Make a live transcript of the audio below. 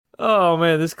Oh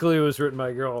man, this clue was written by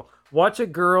a girl. Watch a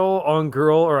girl on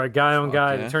girl or a guy on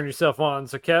guy to turn yourself on.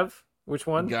 So Kev, which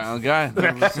one? Guy on guy.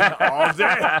 All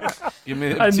day. Give me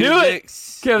them I two knew it.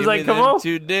 dicks. Kev's Give like, me come them on.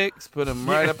 two dicks. Put them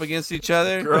right up against each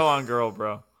other. Girl on girl,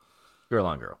 bro. Girl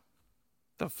on girl.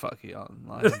 The fuck y'all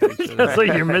lying to each other? That's like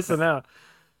you're missing out.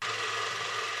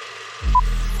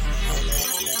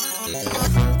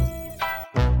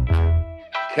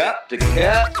 Cup to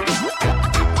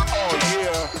cup.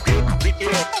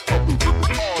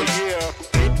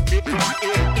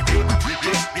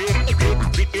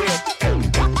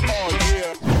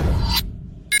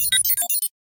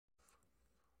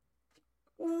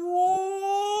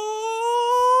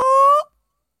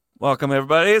 Welcome,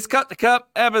 everybody. It's Cup to Cup,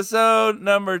 episode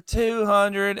number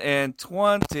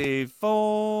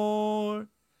 224.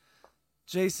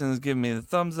 Jason's giving me the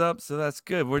thumbs up, so that's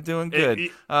good. We're doing good.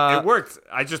 It worked.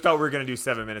 I just thought we were going to do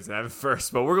 7 minutes and have it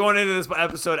first, but we're going into this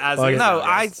episode as Oh, is. yeah. No,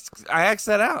 I axed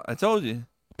that out. I told you.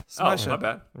 Smash my it.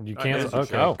 bad. You Oh, can't. yeah,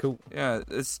 Okay, cool. Yeah,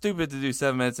 it's stupid to do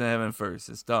 7 minutes in heaven first.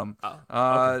 It's dumb.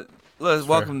 Okay.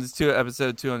 Welcome to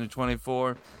episode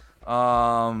 224.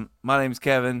 My name's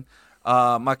Kevin.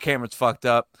 My camera's fucked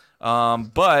up.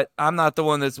 But I'm not the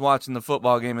one that's watching the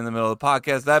football game in the middle of the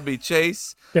podcast. That'd be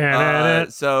Chase.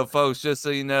 So, folks, just so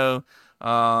you know,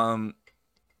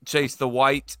 Chase the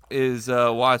White is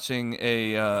watching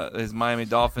his Miami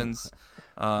Dolphins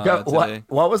today.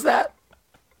 What was that?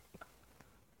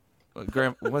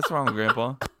 What's wrong with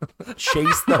Grandpa?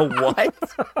 Chase the what?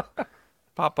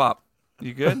 Pop.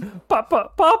 You good?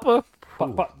 Papa.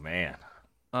 Oh, man.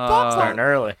 Starting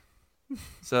early.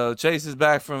 So Chase is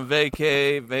back from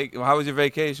vacay. How was your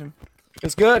vacation?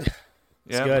 It's good.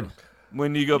 It's Yeah? good.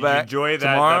 When do you go Did you back? enjoy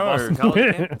that tomorrow? Boston or-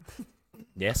 College game?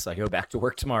 Yes, I go back to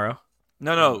work tomorrow.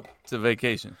 No, to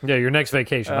vacation. Yeah, your next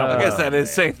vacation. I guess that is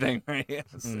man. same thing, right? Yeah,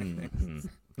 same thing.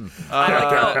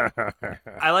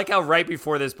 I like how right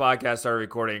before this podcast started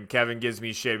recording, Kevin gives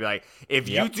me shit. Be like, if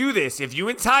you do this, if you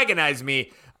antagonize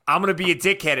me, I'm going to be a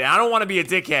dickhead. And I don't want to be a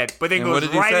dickhead, but then And what goes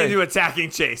did he right say? into attacking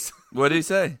Chase. What did he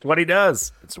say? What he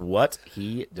does. It's what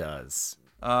he does.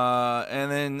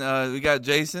 And then we got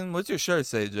Jason. What's your shirt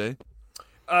say, Jay?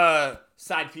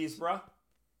 Side piece, bro.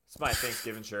 It's my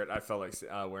Thanksgiving shirt. I felt like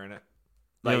wearing it.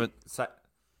 Yeah, Like,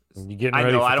 You getting I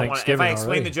ready know. for I don't want. If Thanksgiving I explain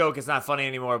already. the joke, it's not funny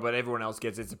anymore. But everyone else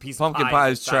gets it. It's a piece Pumpkin of pie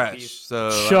It's is a side trash. piece.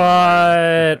 So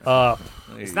Shut up.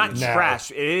 It's not No.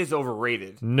 trash. It is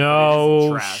overrated. but it No,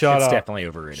 isn't trash. shut It's up. definitely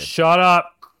overrated. Shut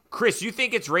up. Chris, you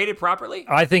think it's rated properly?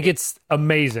 I think it's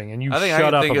amazing, and you I think shut I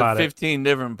can up think about of 15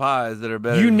 different pies that are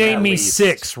better. it. You than name that. me least.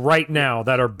 6 right now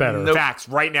that are better. Nope. Facts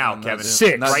right now, not Kevin. doing-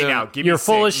 6. not right doing- now. Give You're me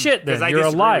full of 6. shit then. Because I You're a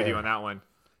disagree liar. with you on that one.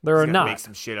 There are He's gonna not. make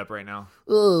some shit up right now.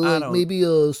 don't- Maybe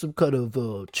some kind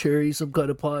of cherry, some kind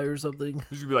of pie or something.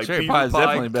 He's gonna be like, Cherry peanut pie is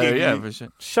definitely better. kiwi. Yeah, for sure.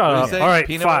 Shut What did up. you say? All right,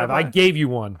 Peanut 5. butter I pie? gave you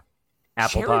one.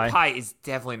 Apple Cherry pie. pie is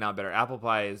definitely not better. Apple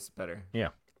pie is better. Yeah.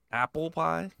 Apple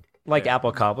pie? Like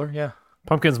apple cobbler, yeah.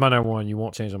 Pumpkin's my number 1. You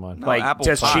won't change my mind. No, Like, apple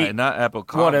does pie, she- not apple What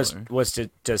cobbler.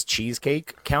 does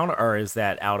cheesecake count, or is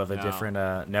that out of a No. different?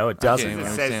 No, it I can't doesn't. even It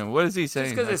says- understand. What is he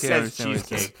saying? Just because I it can't says understand what he's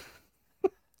saying. cheesecake,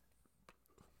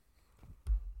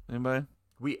 Anybody?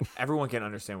 everyone can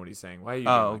understand what he's saying. Why are you?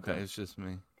 Oh, doing like okay. that? It's just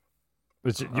me.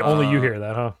 Only you hear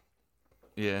that, huh?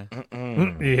 Yeah.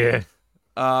 Yeah.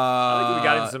 I think we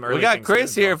got into some early we got things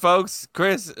Chris too, here, though. folks.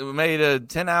 Chris made a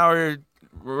 10-hour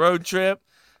road trip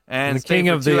and The stayed king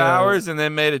for of 2 the, hours and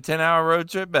then made a 10-hour road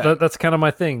trip back. That's kind of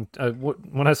my thing.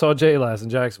 When I saw Jay last in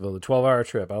Jacksonville, the 12-hour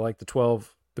trip, I like the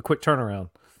quick turnaround.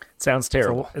 Sounds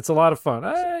terrible. It's a lot of fun.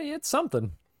 It's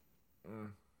something.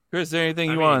 Chris, is there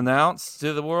anything I you want to mean- announce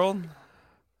to the world?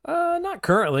 Not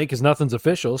currently, because nothing's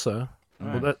official. So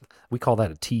we call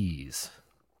that a tease.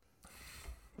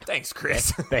 Thanks,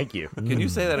 Chris. Thank you. Can you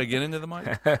say that again into the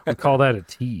mic? We call that a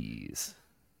tease.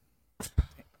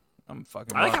 I'm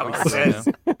fucking. I like how lost he right says.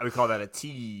 We call that a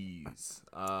tease.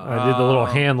 I did the little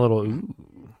hand, ooh.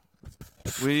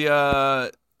 We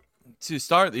to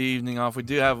start the evening off, we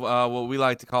do have what we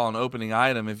like to call an opening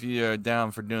item. If you're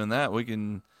down for doing that, we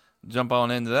can jump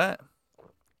on into that.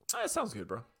 That sounds good,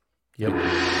 bro. Yep.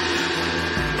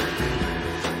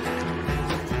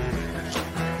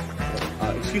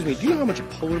 Excuse me, do you know how much a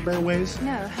polar bear weighs?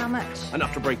 No, how much?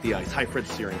 Enough to break the ice. Hi, Fred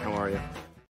Searing. How are you?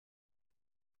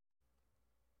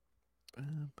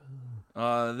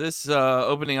 This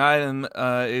opening item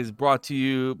is brought to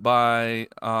you by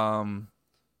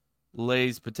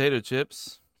Lay's potato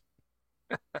chips.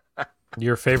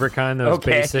 Your favorite kind, those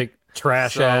Okay. basic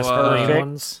trash-ass green Perfect.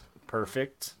 ones?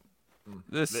 Perfect.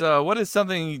 This what is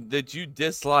something that you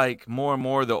dislike more and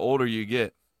more the older you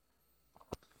get?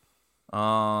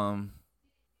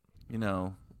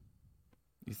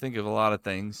 You You think of a lot of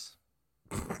things,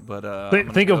 but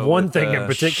think of one thing in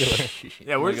particular.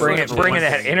 Yeah, we're bringing just looking for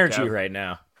that one thing, energy Kev. right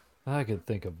now. I could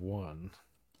think of one.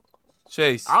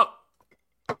 Chase.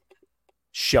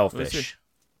 Shellfish.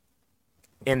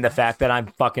 In the fact that I'm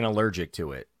fucking allergic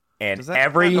to it. And Does that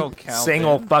every don't count,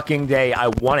 single then? fucking day I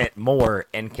want it more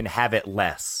and can have it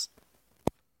less.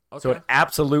 Okay. So it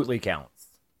absolutely counts.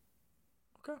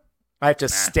 Okay. I have to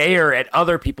stare at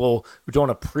other people who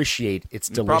don't appreciate its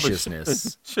You probably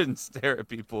deliciousness. shouldn't stare at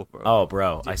people, bro. Oh,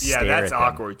 bro, I Yeah, stare that's at them.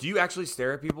 awkward. Do you actually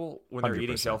stare at people when they're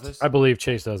eating 100%. shellfish? I believe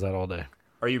Chase does that all day.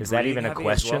 Are you? Is that breathing even a heavy as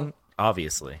question? well?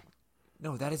 Obviously.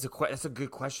 No, that's a good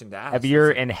question to ask.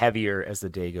 Heavier and heavier as the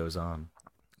day goes on.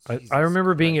 I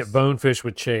remember being at Bonefish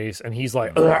with Chase, and he's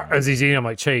like, "Ugh," as he's eating, I'm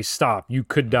like, Chase, stop. You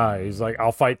could die. He's like,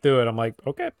 I'll fight through it. I'm like,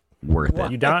 okay. Worth it.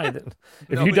 You died. If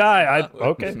No, you it's die, not.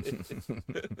 okay.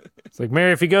 It's like,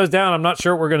 Mary, if he goes down, I'm not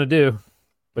sure what we're going to do.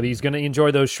 But he's going to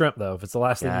enjoy those shrimp, though, if it's the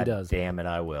last thing he God does. damn it,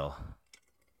 I will.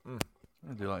 I'll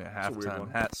do like a a weird halftime one.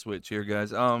 hat switch here,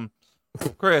 guys.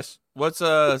 Chris, what's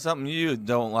something you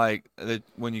don't like that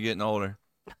when you're getting older?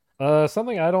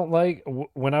 Something I don't like,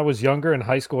 when I was younger in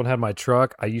high school and had my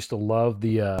truck, I used to love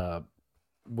the,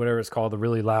 whatever it's called, the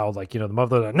really loud, like, the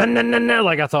mother,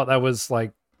 like, I thought that was,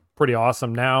 like, pretty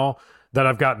awesome. Now that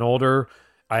I've gotten older,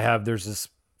 there's this,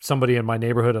 somebody in my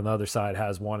neighborhood on the other side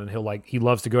has one, and he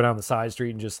loves to go down the side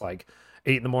street and just, like,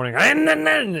 8 in the morning,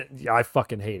 I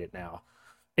fucking hate it now.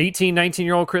 18,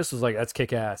 19-year-old Chris was like, that's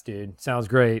kick-ass, dude. Sounds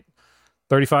great.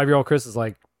 35-year-old Chris is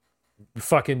like,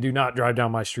 fucking do not drive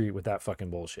down my street with that fucking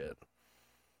bullshit.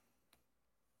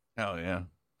 Hell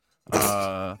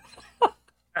yeah.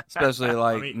 Especially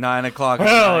like 9 o'clock at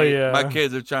Hell night. yeah. My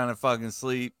kids are trying to fucking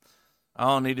sleep. I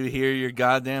don't need to hear your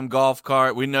goddamn golf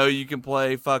cart. We know you can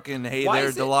play fucking Hey Why There,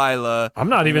 is it- Delilah. I'm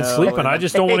not even No, sleeping. I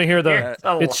just don't want to hear the.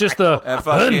 It's just the. That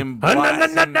fucking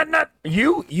blasting-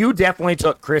 You definitely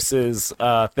took Chris's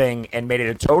thing and made it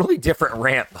a totally different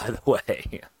rant, by the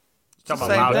way. Talking about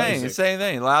Same loud thing. music. Same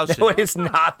thing. Loud shit. No, it's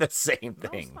not the same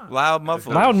thing. Loud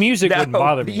mufflers. Loud music No, wouldn't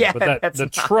bother me, yeah, but that that's the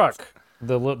not- truck,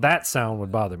 that sound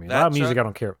would bother me. That Loud music, truck- I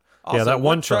don't care. Also, Yeah, that what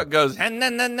one truck. goes. I'd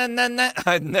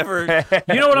never.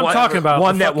 You know what I'm talking about?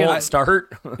 One The that fucking- won't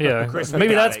start. Yeah, Chris, we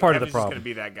maybe got that's it. part of the Kevin's just problem. gonna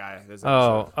be that guy. This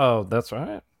Oh, episode. that's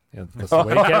right. Yeah, that's the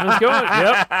way Kevin's going.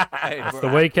 Yep, Hey, that's bro,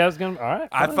 the way Kev's going. All right,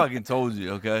 I fine. fucking told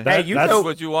you. Okay. That- you that's know-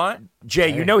 what you want.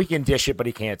 Jay, you know he can dish it, but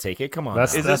he can't take it. Come on.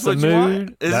 That's Is that's this the what you want? mood.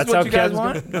 Is this That's what how you guys Kev's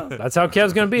want? going. That's how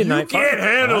Kev's going to be You tonight. can't Fine.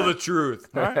 handle the truth.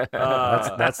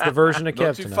 That's the version of Kev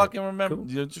Don't you tonight. fucking remember?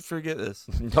 Don't you forget this?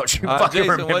 Don't you Uh, fucking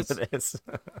Jason, remember what's- this?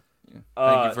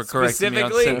 Thank you for correcting me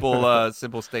on specifically-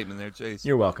 simple statement there, Chase.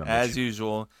 You're welcome. As Mitch.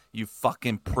 usual, you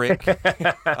fucking prick.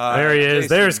 There he is. Jason,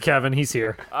 There's Kevin. He's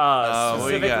here. what do you got?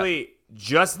 Specifically,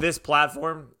 just this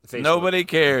platform. Facebook. Nobody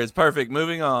cares. Perfect.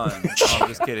 Moving on. Oh, I'm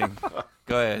just kidding.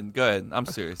 Go ahead. I'm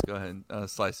serious. Go ahead.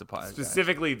 Slice the pie. guys.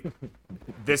 Specifically,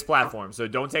 this platform. So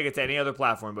don't take it to any other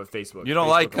platform but Facebook. You don't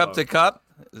Facebook like cup alone. to cup?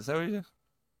 Is that what you do?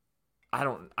 I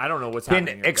don't know what's Then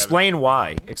happening. here, explain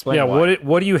why. Explain Yeah, why.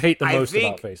 what do you hate the Kevin. most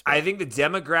about Facebook? I think the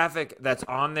demographic that's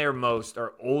on there most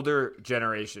are older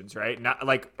generations, right? Not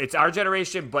like it's our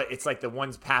generation, but it's like the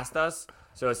ones past us.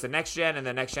 So it's the next gen and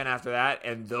the next gen after that,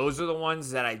 and those are the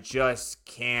ones that I just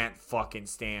can't fucking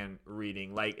stand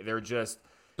reading. Like they're just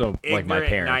So, like my ignorant,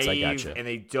 parents, I naive, gotcha. and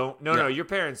they don't. No, your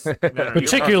parents. No,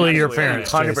 Particularly your parents.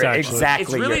 parents. Chase, 100%, actually. exactly.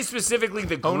 It's really You're- specifically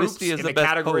the groups Honesty is and the the best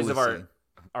categories of policy.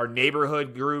 our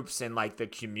neighborhood groups and like the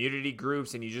community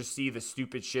groups, and you just see the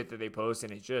stupid shit that they post,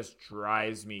 and it just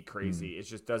drives me crazy. It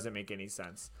just doesn't make any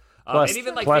sense. Plus, and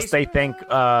even like plus Facebook, they think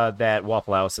that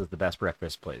Waffle House is the best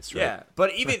breakfast place, right? yeah.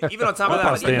 But even on top of Waffle that,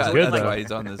 House even stands joining, good, That's like, though. why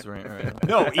he's on this rant right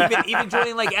no, even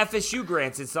joining like FSU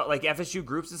grants and stuff, like FSU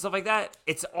groups and stuff like that.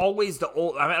 It's always the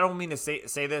old. I don't mean to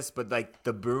say this, but like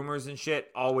the boomers and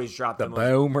shit always drop the, most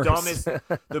boomers. dumbest.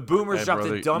 The boomers Hey, drop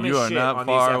brother, the dumbest you are shit not on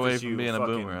far these away FSU from being a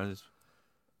fucking- boomer.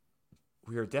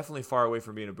 We are definitely far away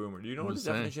from being a boomer. Do you know what the just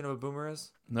saying. definition of a boomer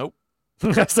is? Nope.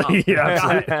 So, yeah,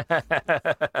 absolutely.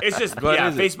 It's just What yeah,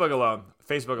 is it? Facebook alone.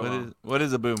 Facebook alone. What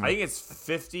is a boomer? I think it's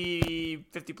 50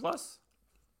 plus.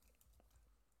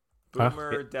 Huh?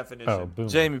 Boomer definition. Oh, boom.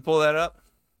 Jamie, pull that up.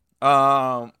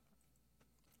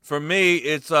 For me,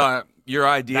 it's your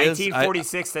ideas.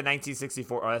 1946 to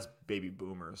 1964. Oh, that's baby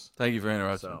boomers. Thank you for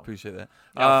interrupting. So. Appreciate that.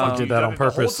 Yeah, fuck did you. that on The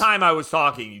purpose. whole time I was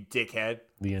talking, you dickhead.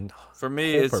 The end. For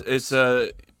me, Full it's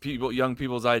purpose. young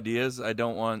people's ideas. I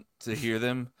don't want to hear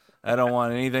them. I don't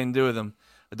want anything to do with them.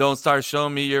 Don't start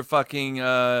showing me your fucking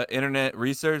internet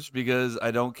research because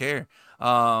I don't care.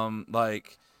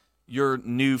 Like your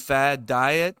new fad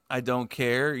diet, I don't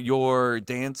care. Your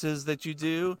dances that you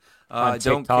do, I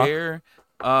don't TikTok? care.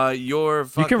 Your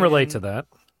fucking, You can relate to that.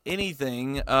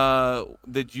 anything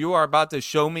that you are about to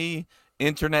show me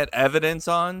internet evidence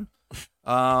on.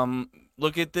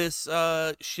 Look at this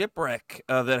shipwreck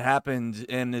that happened,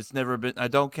 and it's never been. I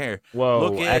don't care. Whoa,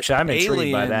 Look at actually, I'm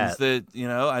intrigued by aliens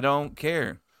that. I don't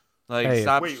care. Like, Hey,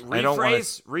 stop. Wait, I don't want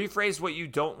rephrase what you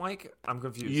don't like. I'm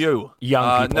confused. you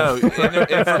Young people. No,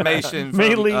 information from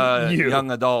Mainly you. young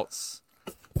adults.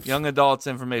 Young adults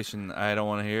information. I don't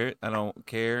want to hear it. I don't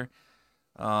care.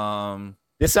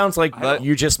 This sounds like But-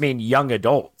 you just mean young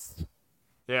adults.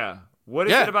 Yeah. What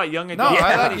is Yeah. it about young No, adults? I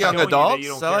that like is young showing you that adults. you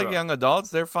don't I care like about? young adults.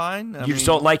 They're fine. You just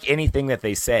don't like anything that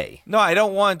they say. No, I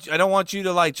don't want you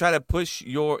to like try to push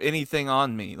your anything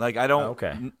on me. Like I don't.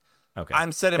 Okay. Okay.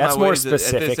 I'm setting That's my more ways at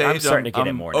specific. this I'm age. starting to get it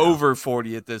I'm more now. over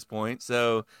 40 at this point,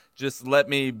 so just let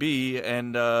me be,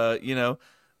 and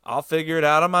I'll figure it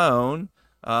out on my own.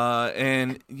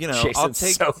 And Jason's I'll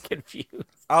take so confused.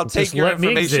 I'll take Just your let me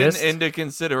information exist. into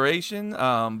consideration.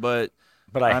 But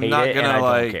But I I'm hate not it, gonna, and I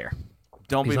like, don't care.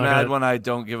 don't He's be not mad gonna- when I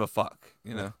don't give a fuck.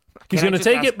 He's Can I going to just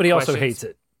take ask it, but he also questions hates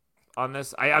it. on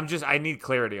this? I need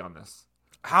clarity on this.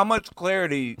 How much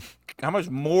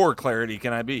more clarity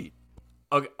can I be?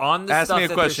 Okay, on the Ask stuff me a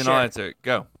that question. they're I'll sharing. answer it.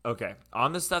 Go. Okay,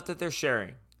 on the stuff that they're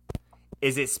sharing,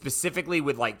 is it specifically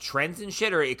with like trends and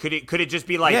shit, or could it just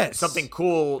be like Yes. something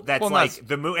cool that's Well, like that's-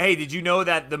 the moon? Hey, did you know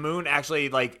that the moon actually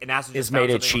like NASA just Is found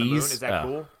made of something on the moon? cheese? Is that Oh.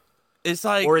 cool? It's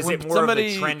like, Or is when it more somebody,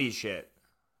 of the trendy shit?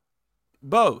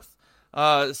 Both.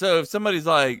 So if somebody's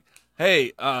like,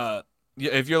 hey,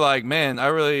 if you're like, man, I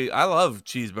love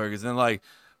cheeseburgers, and like,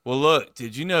 well, look,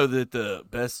 did you know that the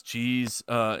best cheese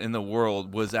in the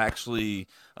world was actually,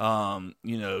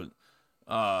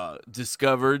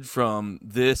 discovered from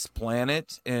this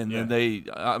planet? And Yeah. then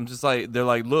I'm just like, they're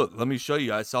like, look, let me show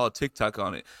you. I saw a TikTok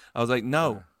on it. I was like,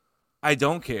 no, I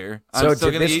don't care. So I'm still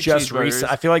did gonna this eat just cheeseburgers.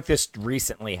 I feel like this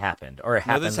recently happened, or it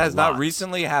No, happened. this has not lots.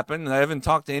 recently happened. And I haven't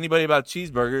talked to anybody about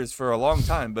cheeseburgers for a long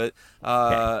time, but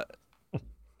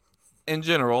in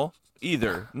general,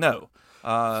 either. No. Is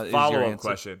your Follow-up answer.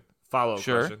 question. Follow-up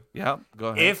Sure. question. Yeah, go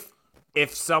ahead.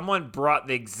 If someone brought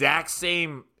the exact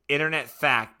same internet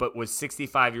fact but was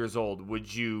 65 years old,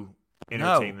 would you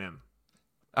entertain them?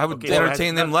 I would Okay, so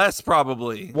entertain them less,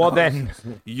 probably. Well, then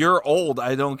You're old.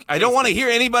 I don't want to hear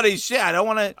anybody's shit. I don't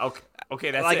want to.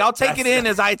 Okay, that's Like, it. I'll take That's it in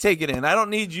as I take it in. I don't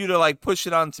need you to like push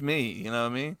it onto me. You know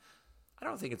what I mean? I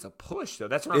don't think it's a push though.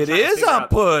 That's what I'm It trying to is figure a out.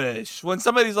 push when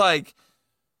somebody's like,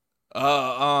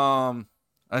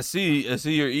 I see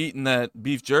you're eating that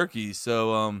beef jerky.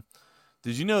 So,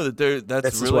 did you know that that's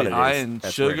This is what really it high is. in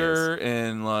That's what it sugar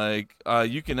and like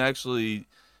you can actually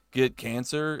get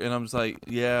cancer? And I'm just like,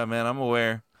 yeah, man, I'm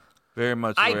aware, very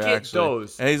much I aware. get actually.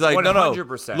 those. And he's like, no,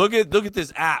 100%. look at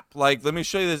this app. Like, let me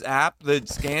show you this app that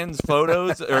scans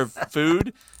photos or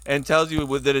food and tells you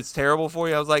that it's terrible for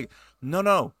you. I was like,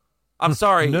 no. I'm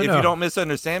sorry No, if no. you don't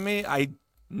misunderstand me. I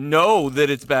know that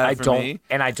it's bad I for don't, me.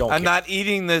 and I don't. I'm care. not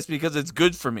eating this because it's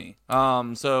good for me.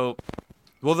 So,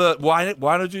 well, why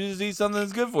don't you just eat something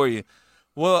that's good for you?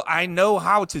 Well, I know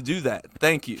how to do that.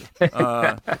 Thank you.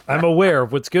 I'm aware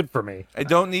of what's good for me. I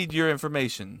don't need your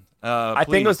information. I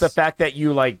think it was the please. fact that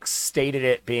you like stated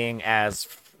it being as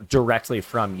directly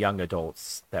from young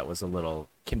adults that was a little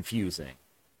confusing.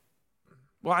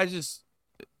 Well,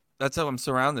 that's how I'm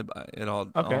surrounded by it all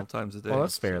times a day. Well,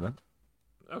 that's fair then.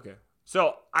 Okay.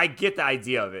 So I get the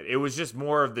idea of it. It was just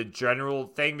more of the general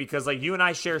thing because like you and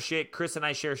I share shit, Chris and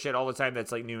I share shit all the time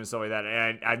that's like new and stuff like that.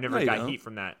 And I've never No, you got don't. heat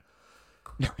from that.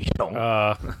 No, you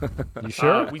don't. You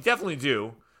sure? We definitely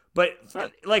do. But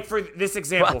like for this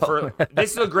example,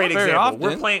 this is a great Not very example.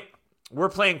 often. We're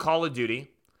playing Call of Duty,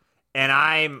 and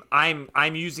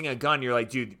I'm using a gun. You're like,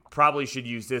 dude, probably should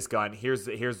use this gun. Here's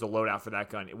the loadout for that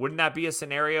gun. Wouldn't that be a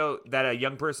scenario that a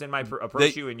young person might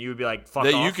approach you and you would be like, fuck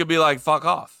that off? you could be like, fuck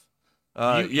off.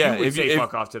 You would say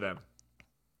fuck off to them.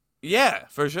 Yeah,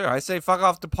 for sure. I say fuck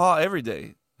off to Paul every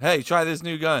day. Hey, try this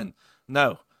new gun.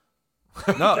 No,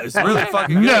 it's really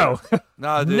fucking good.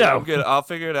 No, dude, No. I'm good. I'll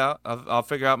figure it out. I'll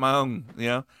figure out my own.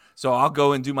 So I'll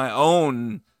go and do my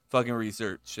own fucking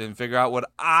research and figure out what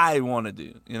I want to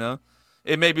do.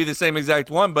 It may be the same exact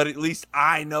one, but at least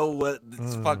I know what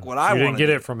what I You want. didn't get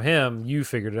it from him. You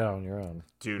figured it out on your own.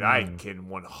 Dude, I can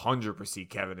 100% see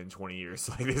Kevin in 20 years.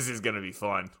 Like, this is going to be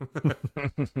fun.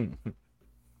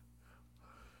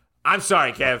 I'm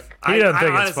sorry, Kev. He I doesn't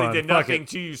think it's honestly fun. did Fuck nothing it.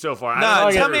 to you so far.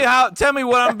 No, tell me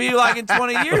what I'm gonna be like in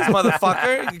 20 years,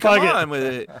 motherfucker. Come Fuck it. on with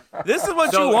it. This is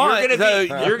what So you want. you're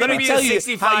Let gonna me be tell a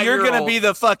you how you're gonna 65-year-old. be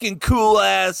the fucking cool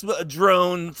ass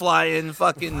drone flying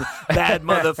fucking bad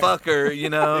motherfucker, you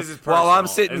know, This is while I'm personal.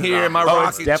 sitting This is here in my not-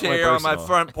 rocking definitely chair on my personal.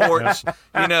 front porch,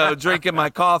 you know, drinking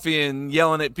my coffee and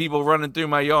yelling at people running through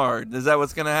my yard. Is that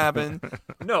what's gonna happen?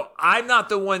 No, I'm not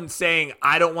the one saying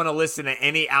I don't want to listen to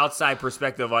any outside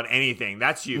perspective on anything.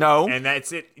 That's you. No. And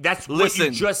that's it. That's what Listen.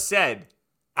 you just said.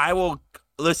 I will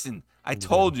listen. I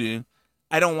told you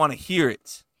I don't want to hear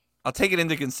it. I'll take it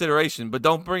into consideration, but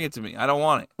don't bring it to me. I don't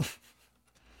want it.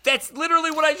 That's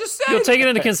literally what I just said. You'll take it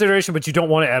into consideration, but you don't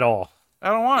want it at all. I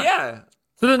don't want it. Yeah.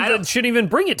 So then I that don't- shouldn't even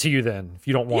bring it to you then if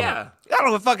you don't want Yeah. I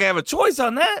don't fucking have a choice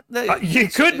on that. it. You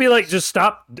could be like, just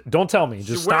stop. Don't tell me.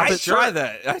 Just wear stop a I it. shirt. try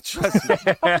that. I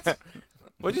trust you.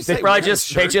 What'd you say? They probably Wearing a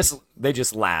shirt? they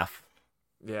just laugh.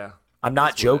 Yeah. I'm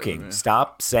not joking. man.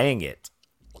 Stop saying it.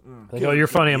 Like, oh, you're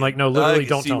funny. I'm like, no, I literally, can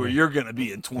don't see tell where me. you're gonna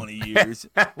be in 20 years.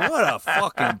 What a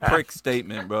fucking prick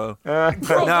statement, bro. Bro, what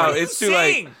No, are you it's too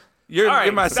late. saying? You're All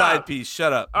right, my stop. side piece.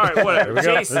 Shut up. All right, whatever. we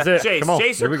go. Chase, That's it. Chase, Come on.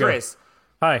 Chase Here or we go. Chris,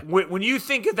 Hi. when you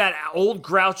think of that old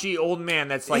grouchy old man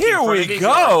that's like Here in front we of his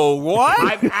go. yard, What?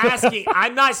 I'm asking.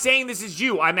 I'm not saying this is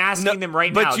you. I'm asking them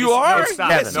right but now. you This is- are? No, stop.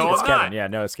 Kevin. No, It's I'm Kevin. not. Yeah,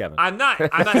 no, it's Kevin. I'm not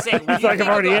saying. When you like think I've of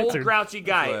already the answered. old grouchy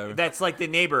guy Whatever. that's like the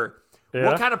neighbor. Yeah.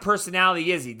 What kind of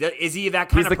personality is he? Is he that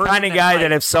kind He's of the person kind of that's guy like,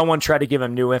 that if someone tried to give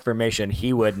him new information,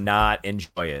 he would not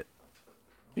enjoy it.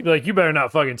 You'd be like, you better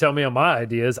not fucking tell me on my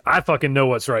ideas. I fucking know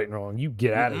what's right and wrong. You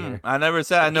get out of here. I never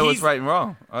said I know what's He's- right and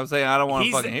wrong. I was saying I don't want to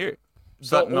he's fucking hear it. the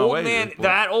Something my old way man, is, boy.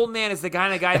 that old man is the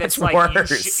kind of guy that's That's like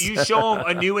worse. you show him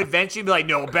a new invention, and be like,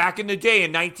 no, back in the day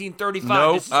in 1935.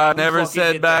 Nope, this is how I we never fucking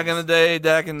said did back things." in the day,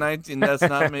 back in 19. That's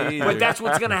not me either. But that's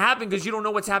what's gonna happen because you don't know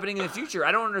what's happening in the future.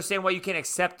 I don't understand why you can't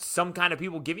accept some kind of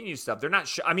people giving you stuff. They're not.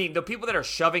 I mean, the people that are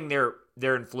shoving their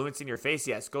influence in your face,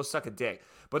 yes, go suck a dick.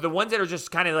 But the ones that are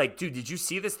just kind of like, dude, did you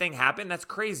see this thing happen? That's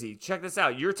crazy. Check this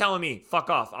out. You're telling me, fuck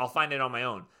off. I'll find it on my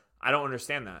own. I don't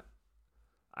understand that.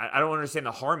 I don't understand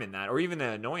the harm in that, or even the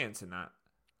annoyance in that.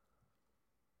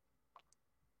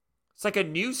 It's like a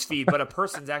news feed, but a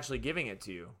person's actually giving it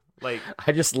to you. Like,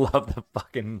 I just love the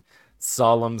fucking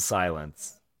solemn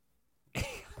silence.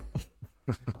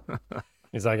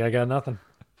 He's like, I got nothing.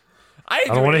 I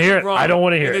don't wanna hear it. I don't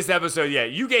wanna hear in it. this episode. Yeah,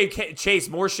 you gave Chase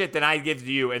more shit than I give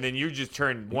to you, and then you just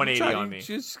turned 180 on me.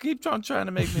 Just keep on trying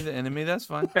to make me the enemy. That's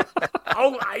fine.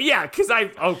 Oh yeah, because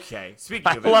okay.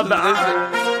 Speaking of, I love it,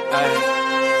 the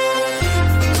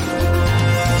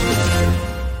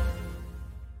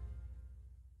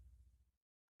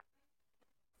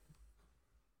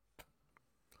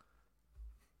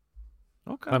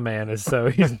Okay. My man is so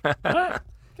he's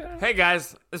Hey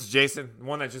guys, this is Jason, the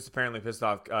one that just apparently pissed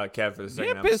off Kev for the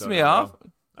second You pissed episode me in a row. off.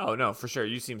 Oh no, for sure.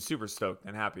 You seem super stoked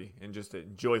and happy and just a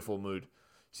joyful mood.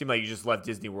 Seemed like you just left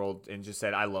Disney World and just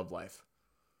said, "I love life."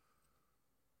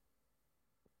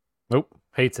 nope,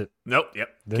 hates it. Nope. Yep.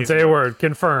 Didn't say a word.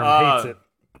 Confirm. Hates it.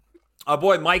 Our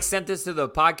boy Mike sent this to the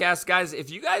podcast, guys. If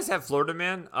you guys have Florida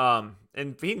Man,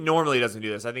 and he normally doesn't do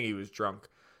this. I think he was drunk.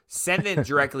 Send it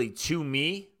directly to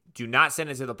me. Do not send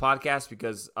it to the podcast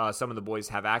because some of the boys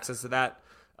have access to that,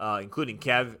 including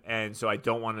Kev, and so I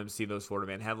don't want him to see those Florida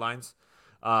Man headlines.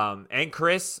 And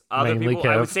Chris, other Mainly people.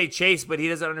 I Kev. would say Chase, but he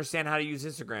doesn't understand how to use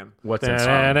Instagram. what's in song.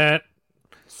 Da-da-da.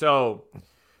 So,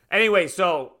 anyways,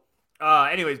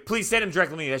 please send him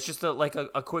directly to me. That's just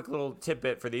a quick little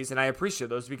tidbit for these, and I appreciate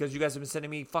those because you guys have been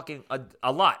sending me fucking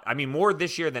a lot. I mean, more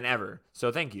this year than ever.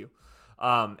 So thank you.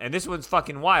 And this one's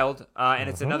fucking wild, and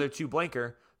it's another 2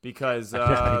 blanker because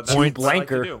that's Point what I like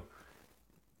to blanker. do.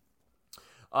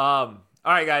 All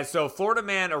right, guys. So, Florida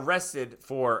man arrested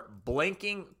for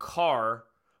blanking car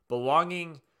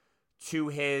belonging to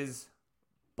his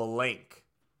blank.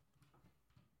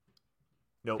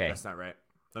 Nope, Okay. that's not right.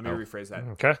 Let me rephrase that.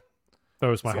 Okay. That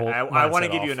was my See, whole. I want to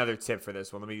mindset give you off. another tip for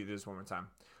this one. Let me do this one more time.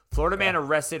 Florida man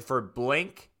arrested for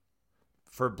blanking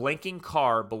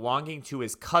car belonging to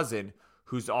his cousin,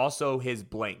 who's also his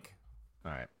blank.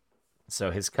 All right. So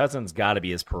his cousin's got to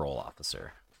be his parole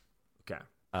officer. Okay.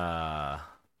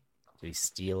 Did he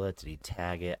steal it? Did he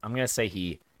tag it? I'm gonna say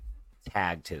he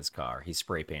tagged his car. He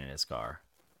spray painted his car.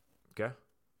 Okay.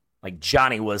 Like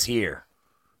Johnny was here.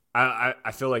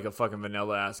 I feel like a fucking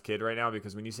vanilla ass kid right now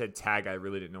because when you said tag, I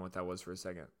really didn't know what that was for a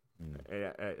second.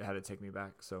 It had to take me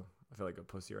back, so I feel like a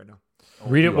pussy right now.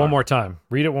 Read it one more time.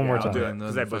 Read it one more I'll time. do it Doesn't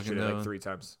because I fucking butchered it like know. 3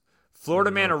 times.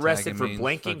 Florida man know what arrested tagging for means,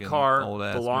 blanking fucking car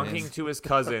old-ass belonging man. to his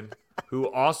cousin, who's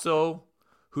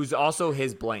also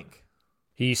his blank.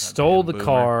 He stole the boomer.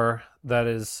 car that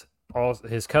is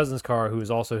his cousin's car, who is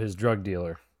also his drug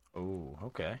dealer. Oh,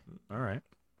 okay. All right.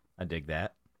 I dig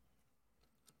that.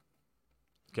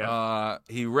 Okay.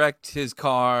 He wrecked his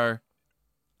car.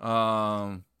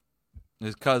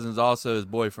 His cousin's also his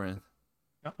boyfriend.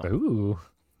 Ooh.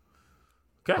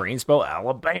 Okay. Greensboro,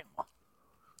 Alabama.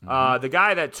 The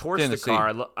guy that torched Tennessee. the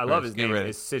car, I love his Get name, ready.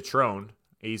 is Citron.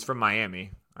 He's from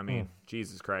Miami. I mean,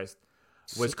 Jesus Christ.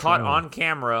 Was caught on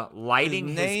camera lighting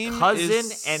his cousin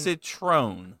is and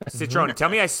Citron. Citron. Tell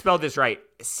me I spelled this right.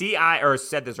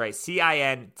 Said this right.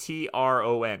 Cintron.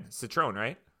 Citron,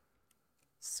 right?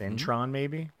 Centron,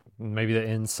 maybe? Maybe the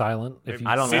N silent. If you,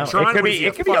 I don't know. Citron It could was be. a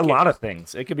It could be a fucking- lot of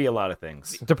things. It could be a lot of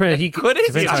things. Depending, he Could it?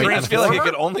 depends how you I pronounce feel like it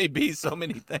Transformer? could only be so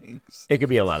many things. It could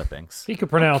be a lot of things. He could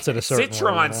pronounce it a certain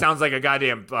Citron way. You know? sounds like a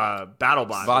goddamn battle bot,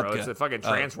 bro. Vodka. It's a fucking Oh.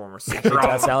 transformer. It Citron.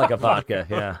 does sound like a vodka.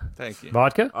 Yeah. Thank you.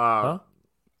 Vodka? Huh?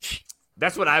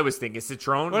 That's what I was thinking.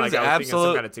 Citron. What Like is it? I was thinking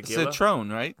some kind of Absolute tequila. Citron,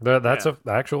 right? That's Yeah. a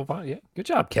actual vodka. Yeah. Good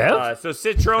job, Kev. So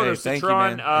Citron Hey, or thank you,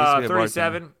 Citron, man. I used to be a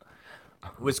 37,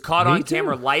 was caught Me on too.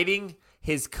 camera lighting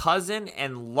his cousin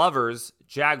and lover's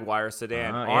Jaguar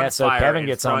sedan on yeah, so fire Kevin in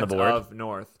gets on the front board. of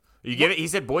North. You get it? He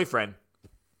said boyfriend.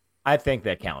 I think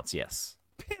that counts, yes.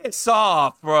 Piss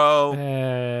off, bro.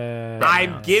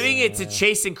 I'm giving it to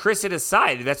Chase and Chris at his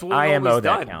side. That's what we've IMO always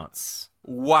that done. counts.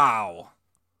 Wow.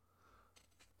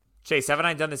 Chase, haven't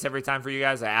I done this every time for you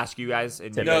guys? I ask you guys,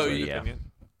 and you No, guys give you- your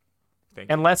opinion. Thank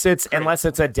you. Unless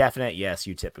it's a definite yes,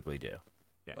 you typically do.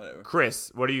 Yeah. Whatever.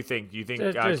 Chris, what do you think? Do you think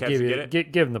Just Kev give, should you, get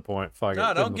it? give him the point. Fuck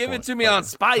No, it. don't him the give it point. to me Fuck on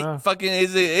spite. Uh. Fucking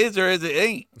is it is or is it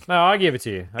ain't? No, I'll give it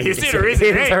to you. Is give it or is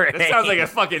it? Is Hey, or that sounds like ain't? a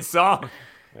fucking song.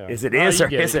 Yeah. Is it No, is you or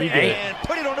get is it you get ain't?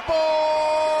 Put it on the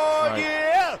board, Right.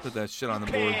 yeah. Put that shit on the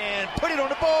board. And put it on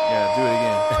the board, Yeah, do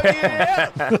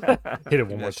it again. yeah. Hit it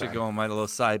one more That shit time. go on my little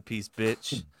side piece,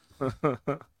 bitch. All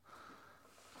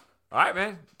right,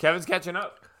 man. Kevin's catching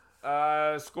up.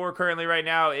 Score currently right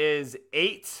now is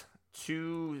 8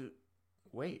 to.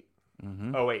 Wait.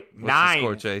 Mhm. Oh wait, the 9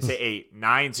 score, Chase? to 8.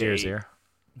 9 to 8. 0-0.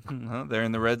 Huh? They're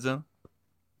in the red zone.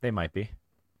 They might be.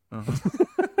 Where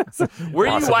are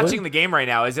you Possibly. watching the game right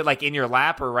now? Is it like in your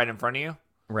lap or right in front of you?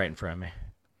 Right in front of me.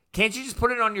 Can't you just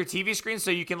put it on your TV screen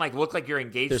so you can like look like you're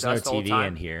engaged There's to no us the whole TV time?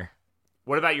 in here.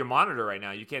 What about your monitor right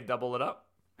now? You can't double it up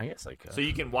I guess I could. so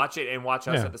you can watch it and watch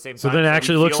us Yeah. at the same So time. then it we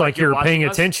actually looks feel like you're paying watching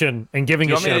us? attention and giving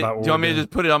Do a you want shit me, about to, what do you want we're me to doing.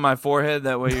 just put it on my forehead?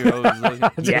 That way you're always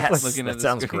looking, Yes, looking at that the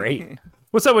sounds screen. great.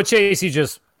 What's up with Chase?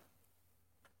 He's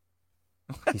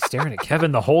staring at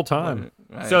Kevin the whole time.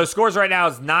 Right. So scores right now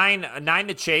is 9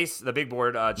 to Chase, the big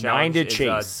board challenge. 9 to is,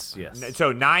 Chase, yes.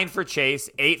 So 9 for Chase,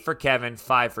 8 for Kevin,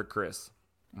 5 for Chris.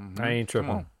 I ain't tripping.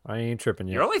 on. I ain't tripping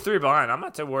yet. You're only 3 behind. I'm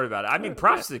not too worried about it. I mean,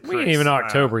 props to Chris. We ain't even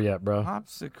October yet, bro.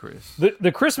 Hops to Chris.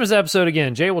 The Christmas episode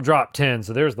again. Jay will drop 10,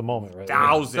 so there's the moment right there.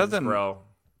 Thousands, Doesn't- bro.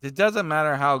 It doesn't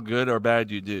matter how good or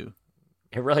bad you do.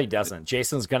 It really doesn't.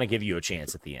 Jason's gonna give you a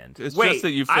chance at the end. It's Wait, just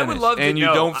that you I finish would love to and you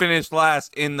know- don't finish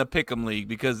last in the Pick'em League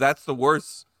because that's the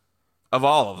worst of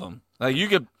all of them. Like you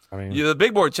could, I mean- the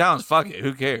big board challenge. Fuck it,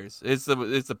 who cares? It's the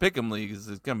Pick'em League. It's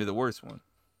gonna be the worst one.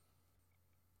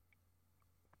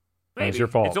 Maybe. It's your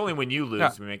fault. It's only when you lose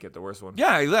Yeah. we make it the worst one.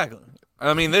 Yeah, exactly.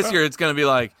 I mean, this year it's gonna be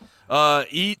like,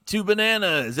 eat 2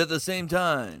 bananas at the same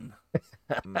time.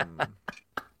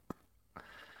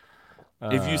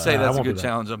 If you say I that's a won't do good that.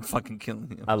 challenge, I'm fucking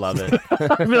killing you. I love it.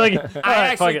 I'd be like, I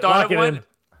actually thought lock of it one. in.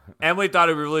 Emily thought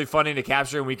it would be really funny to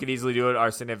capture, and we could easily do it. Our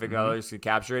significant others could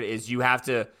capture it. Is you have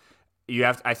to.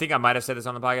 I think I might have said this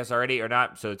on the podcast already or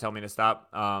not. So tell me to stop.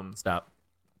 Stop.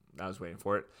 I was waiting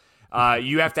for it.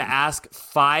 You have to ask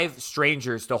 5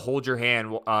 strangers to hold your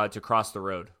hand to cross the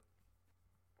road.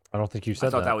 I don't think you I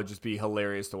said thought that would just be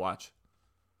hilarious to watch.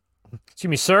 Excuse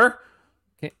me, sir.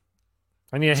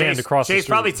 I need a hand to cross the Chase,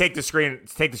 street. probably take the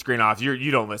screen off.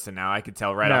 You don't listen now. I could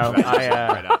tell right No, off. the bat.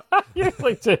 Right out. Yeah,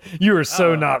 like, you are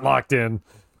so not locked in.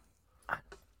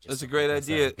 That's a great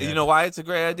idea. sounds good. You know why it's a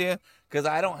great idea? Because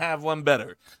I don't have one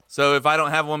better. So if I don't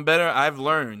have one better, I've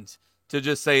learned to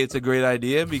just say it's a great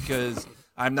idea because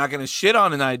I'm not going to shit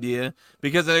on an idea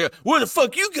because they go, what the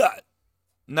fuck you got?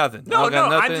 Nothing. No, I got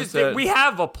no. nothing I'm just to- we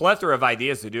have a plethora of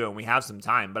ideas to do, and we have some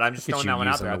time. But I'm just Look at throwing you that one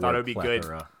out using there. I the thought it word would be good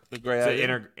plethora. It's a great to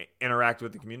idea. interact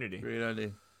with the community. Great idea.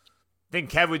 I think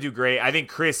Kev would do great. I think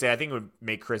Chris. I think it would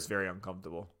make Chris very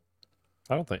uncomfortable.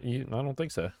 I don't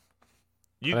think so.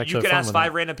 You I'd actually you have could fun ask with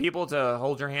 5 that. random people to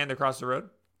hold your hand across the road.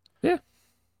 Yeah.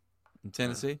 In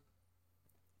Tennessee?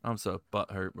 I'm so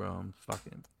butthurt, bro. I'm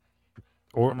fucking.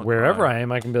 Or I'm a wherever cry. I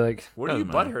am, I can be like, What are you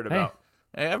Doesn't matter. butthurt about?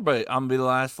 Hey, everybody, I'm going to be the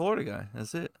last Florida guy.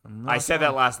 That's it. I said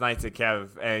that last night to Kev,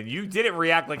 and you didn't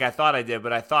react like I thought I did,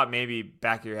 but I thought maybe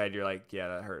back of your head you're like, yeah,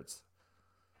 that hurts.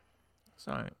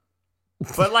 Sorry.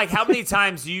 But like, how many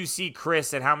times do you see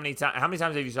Chris, and how many times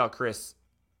have you saw Chris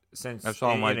since I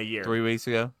saw him like in a year? 3 weeks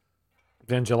ago.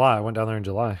 In July, I went down there in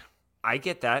July. I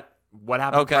get that. What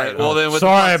happened? Okay, prior- well then, with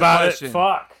Sorry the about question, it.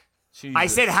 Fuck. I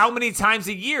Jesus. said how many times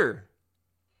a year?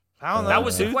 I don't know. That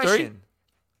was the 2, 3? question.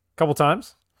 Couple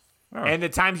times. Oh. And the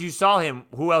times you saw him,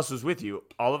 who else was with you?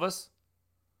 All of us?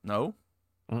 No,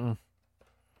 Mm-mm.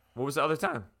 What was the other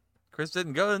time? Chris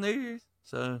didn't go to New Year's,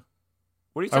 so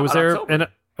What are you I talking was about? there, October? and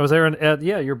I was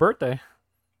there your birthday.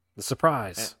 The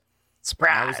surprise.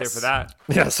 Surprise. I was there for that.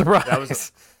 Yeah, surprise. That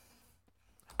was.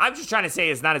 I'm just trying to say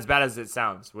it's not as bad as it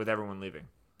sounds with everyone leaving.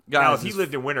 guys, Now, if he it's-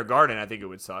 lived in Winter Garden, I think it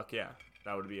would suck. Yeah,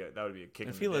 that would be a kick.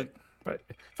 if in he the lived, dick. But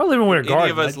if I live in Winter any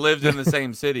Garden, of us I'd- lived in the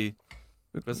same city,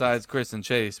 besides Chris and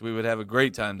Chase, we would have a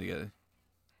great time together.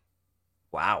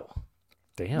 Wow.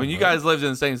 damn. When you bro. guys lived in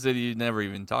the same city, you'd never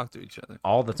even talk to each other.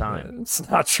 All the time. It's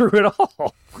not true at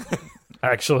all.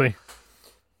 Actually,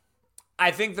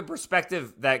 I think the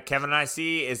perspective that Kevin and I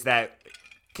see is that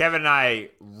Kevin and I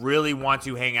really want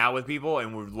to hang out with people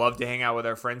and would love to hang out with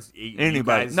our friends. You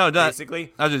Anybody. guys, No, not-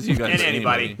 basically. Not just you guys. And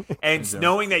anybody. And general.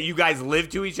 knowing that you guys live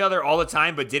to each other all the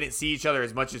time but didn't see each other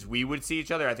as much as we would see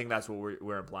each other, I think that's what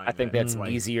we're implying. I think there. that's It's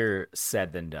like, easier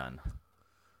said than done.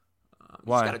 You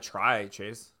Why? just got to try,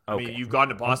 Chase. I mean, Okay. you've gone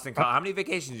to Boston. How many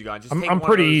vacations you gone? Just I'm take one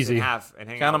pretty of those easy. in half and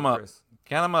hang Count out them with up. Chris.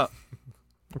 Count them up.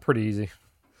 pretty easy.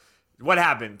 What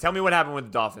happened? Tell me what happened with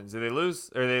the Dolphins. Did they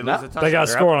lose? Or did they No. lose a touchdown? They got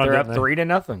They're scored up, on. they're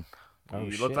didn't up they? 3-0.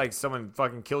 You shit. look like someone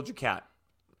fucking killed your cat.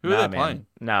 Who are Nah, they playing? man.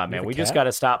 Nah, man. the We just cat? got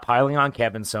to stop piling on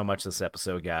Kevin so much this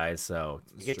episode, guys. So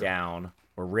get true. down.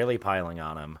 We're really piling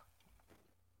on him.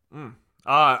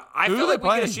 I Who feel are they like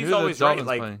playing? she's Who are the always right. Dolphins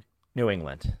Like playing? New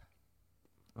England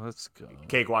Let's go.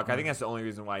 cakewalk. I think that's the only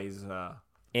reason why he's on the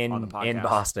in podcast.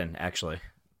 Boston, actually.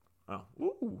 Oh,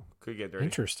 ooh, could get dirty.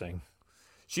 Interesting.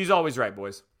 She's always right,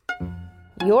 boys.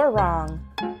 You're wrong.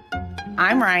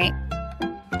 I'm right.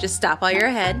 Just stop while you're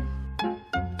ahead.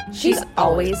 She's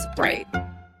always right.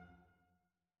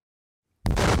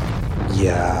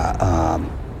 Yeah,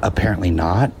 apparently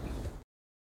not.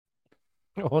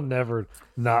 We'll never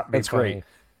not be That's funny.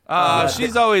 great.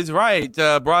 She's always right.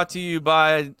 Brought to you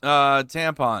by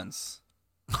tampons.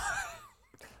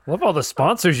 Love all the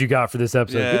sponsors you got for this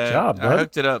episode. Good job, I bud.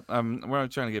 hooked it up. We're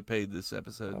trying to get paid this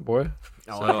episode. Oh, boy.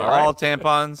 So all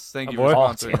tampons. Thank you boy. for All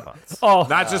sponsoring. tampons. Oh,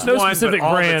 Not just no one, specific but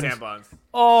all brand. the tampons.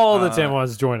 All the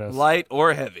tampons join us. Light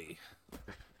or heavy.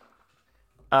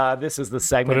 This is the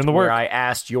segment in the where work. I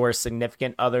asked your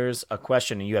significant others a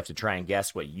question, and you have to try and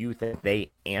guess what you think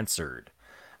they answered.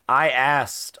 I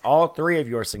asked all three of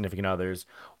your significant others,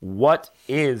 what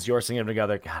is your significant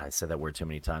other? God, I said that word too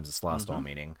many times. It's lost all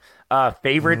meaning.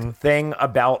 Favorite thing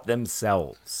about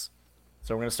themselves.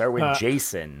 So we're going to start with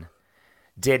Jason.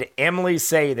 Did Emily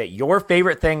say that your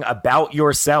favorite thing about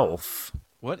yourself?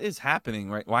 What is happening?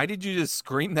 Right? Why did you just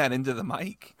scream that into the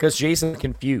mic? Because Jason's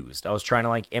confused. I was trying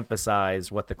to emphasize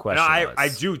what the question was. I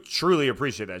do truly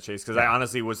appreciate that, Chase, because I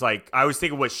honestly was I was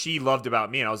thinking what she loved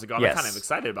about me, and I was like, I'm Yes. kind of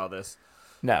excited about this.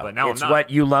 No, But now I'm it's not. what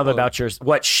you love about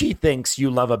what she thinks you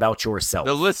love about yourself.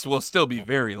 The list will still be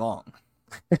very long.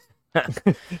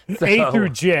 A through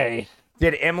J.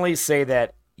 Did Emily say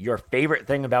that your favorite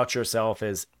thing about yourself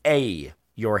is A,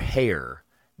 your hair,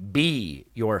 B,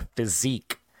 your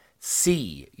physique,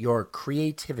 C, your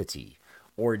creativity,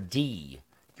 or D,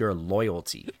 your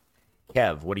loyalty?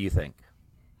 Kev, what do you think?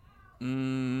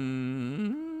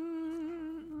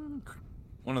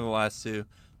 One of the last two.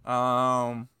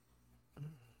 I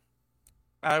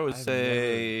would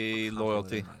say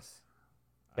loyalty.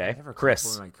 Okay, Never Chris.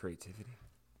 compliment my creativity.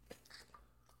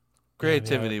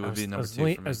 Creativity Yeah, would be I number was two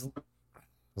lean- for I me. was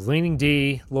leaning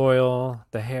D, loyal.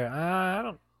 The hair, I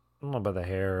don't know about the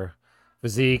hair.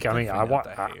 Physique. I mean, I Definitely watch.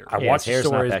 not the hair. I Yeah, watch his the hair's not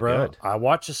stories, that bro. good. I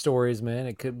watch the stories, man.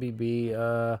 It could be B.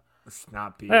 It's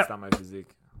not B. Yeah. It's not my physique.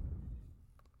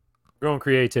 Going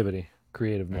creativity,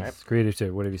 creativeness,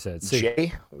 creativity. What have you said? C.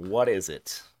 Jay, what is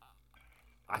it?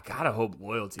 I gotta hope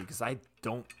loyalty, because I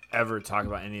don't ever talk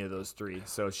about any of those three.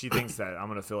 So if she thinks that, I'm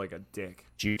gonna feel like a dick.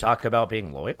 Do you talk about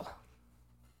being loyal?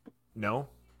 No.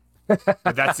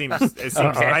 But that seems. It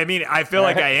seems. I mean, I feel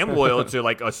like I am loyal to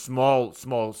a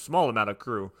small amount of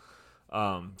crew.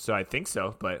 So I think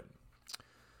so, but.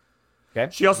 Okay.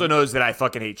 She also knows that I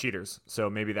fucking hate cheaters, so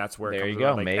maybe that's where it There comes you go,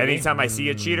 around. maybe. Anytime I see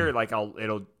a cheater,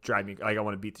 it'll drive me. I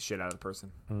want to beat the shit out of the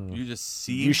person. You just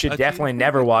see. You should a definitely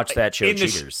never watch that show, In the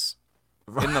Cheaters.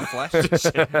 cheater in the flesh.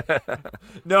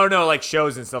 No,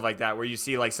 shows and stuff like that where you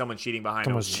see someone cheating behind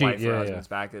Someone's his cheat, wife or yeah, husband's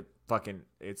back. It's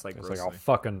It's like gross.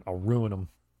 I'll ruin them.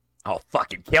 I'll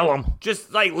fucking kill him.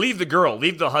 Just leave the girl,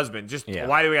 leave the husband. Just Yeah.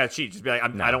 why do we gotta cheat? Just be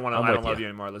like, No, I don't want to. I'm I don't with love you. you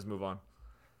anymore. Let's move on.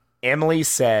 Emily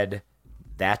said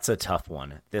That's a tough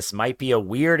one. This might be a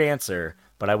weird answer,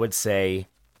 but I would say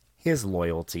his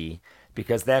loyalty,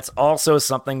 because that's also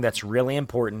something that's really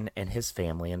important in his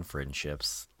family and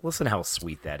friendships. Listen how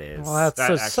sweet that is. Well,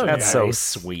 that's so so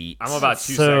sweet. I'm about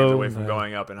 2 So seconds away from nice.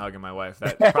 going up and hugging my wife.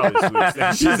 That's probably the sweetest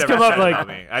thing she's ever come up said like, about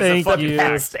me. That's "Thank a fucking you."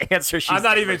 fact. The answer she's I'm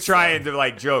not even trying to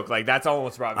like joke. Like that's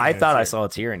almost brought me. I to thought I tears. saw a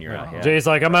tear in your eye. Yeah. Jay's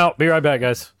like, I'm out. Be right back,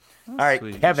 guys. All right,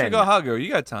 Sweet. You Kevin. should go hug her.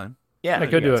 You got time. Yeah, I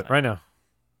could do it right now.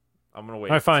 I'm gonna wait.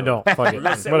 All right, fine. So- Don't. Fuck it.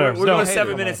 Whatever. We're going Don't,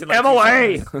 7 minutes in like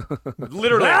Emily! 2 seconds.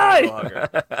 Literally, I'm gonna hug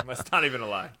her. That's not even a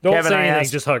lie. don't Kevin, say I anything.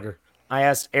 asked- Just hug her. I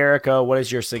asked Erica, what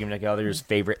is your significant other's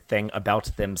favorite thing about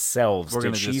themselves? We're Did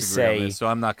gonna she disagree on say this, so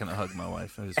I'm not gonna hug my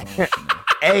wife. I just want to let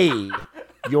you know.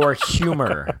 A, your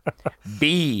humor,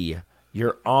 B,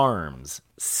 your arms,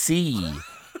 C,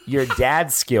 your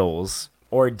dad skills,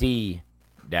 or D,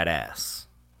 dad ass?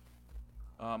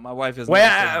 My wife is.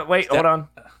 Wait, hold on.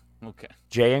 Okay.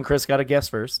 Jay and Chris got to guess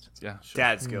first. Yeah. Sure.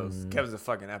 Dad skills. Kevin's a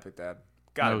fucking epic dad.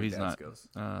 Gotta No, be he's dad not. skills.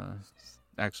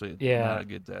 Actually, Yeah. not a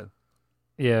good dad.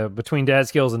 Yeah, between dad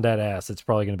skills and dad ass, it's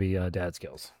probably going to be dad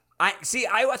skills. I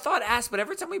thought ass, but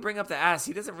every time we bring up the ass,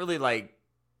 he doesn't really like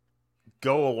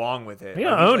go along with it.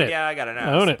 Yeah, Like, he's own like, it. Yeah, I got an ass,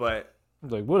 Own it. but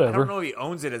Like, I don't whatever. know if he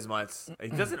owns it as much. He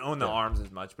doesn't own the arms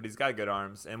as much, but he's got good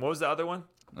arms. And what was the other one?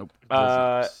 Nope.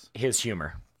 His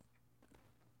humor.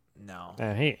 No.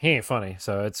 He ain't funny,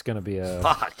 so it's going to be a.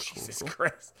 Fuck, Jesus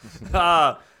Christ.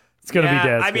 It's going to be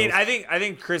dad skills. I mean, I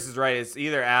think Chris is right. It's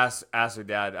either ass or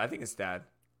dad. I think it's dad.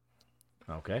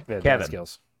 Okay. Yeah, dad Kevin.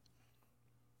 skills.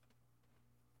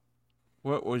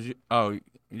 What was you? Oh,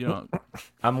 you know.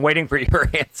 I'm waiting for your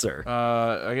answer.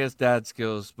 I guess dad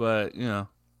skills, but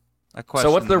I question.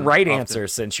 So what's the them right often. answer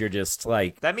since you're just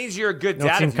like... That means you're a good Don't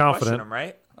dad seem if you question confident. him,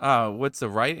 right? What's the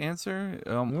right answer?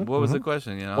 What was the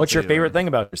question? I'll What's your tell you favorite right thing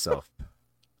about yourself?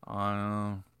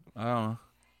 now. I don't know.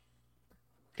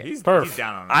 He's Perf.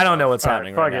 down on it. I don't know what's All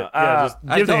happening right, right fuck now. it. Yeah, just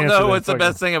I give the don't answer know then, what's the fuck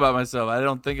best it. thing about myself. I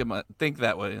don't think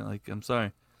that way. Like, I'm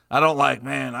sorry. I don't like,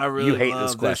 man, I really You hate love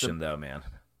this question, though, man.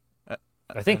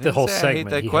 I think the whole say segment. I hate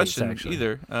that he question hates, actually.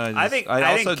 either. I think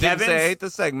also didn't say I Kevin's- hate the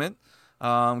segment.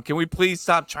 Can we please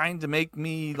stop trying to make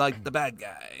me like the bad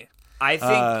guy? I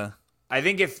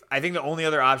think the only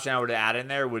other option I would add in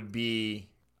there would be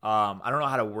I don't know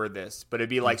how to word this, but it'd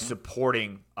be like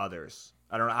supporting others.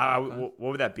 I don't know how. What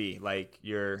would that be? Like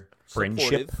your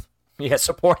Friendship? Supportive. Yeah,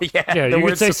 support. Yeah, Yeah, the you word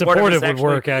could say is supportive would actually-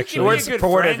 work, The actually. word Be a good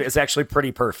supportive friend. is actually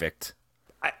pretty perfect.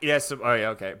 yes. Oh yeah.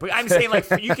 Okay. But I'm saying like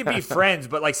you can be friends,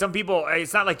 but like some people,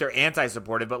 it's not like they're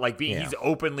anti-supportive, but like he's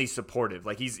openly supportive.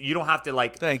 Like you don't have to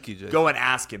like Thank you, Jason. go and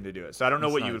ask him to do it. So I don't know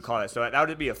That's what you nice. would call that. So that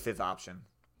would be a fifth option.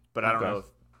 But I don't know.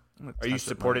 Are you Touch up my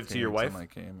supportive to your pants on wife?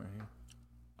 my camera here.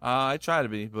 I try to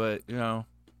be, but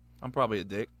I'm probably a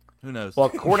dick. Who knows? Well,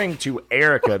 according to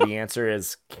Erica, the answer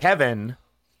is Kevin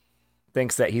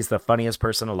thinks that he's the funniest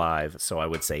person alive, so I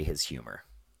would say his humor.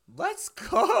 Let's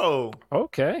go.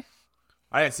 Okay.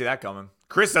 I didn't see that coming.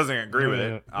 Chris doesn't agree with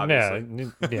it.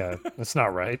 Obviously. Yeah, that's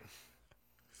not right.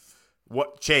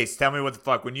 What Chase? Tell me what the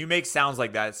fuck. When you make sounds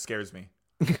like that, it scares me.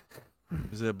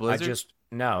 Is it a blizzard?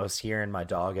 I was hearing my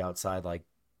dog outside like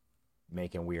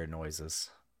making weird noises,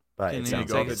 but Can it you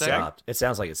sounds go like it outside? stopped. It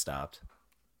sounds like it stopped.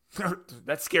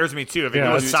 That scares me too. If it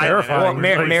Yeah, goes it's silent, terrifying.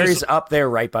 Well, Like, Mary's just- up there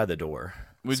right by the door.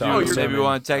 Would So you I'm maybe assuming-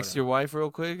 want to text your wife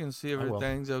real quick and see if I will.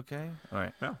 everything's okay? All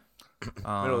right. Yeah.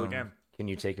 Middle of the game. Can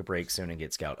you take a break soon and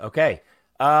get Scout? Okay.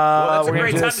 Well, that's a we're gonna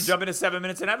great do time this- to jump into 7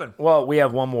 minutes in heaven. Well, we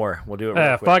have one more. We'll do it real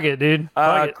Yeah, quick. fuck it, dude.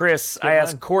 Fuck it. Chris, I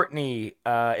asked Courtney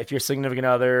if your significant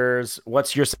others,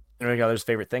 what's your significant other's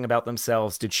favorite thing about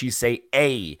themselves? Did she say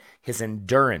A, his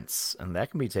endurance? And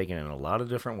that can be taken in a lot of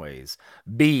different ways.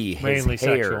 B, his Mainly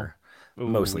hair. sexual.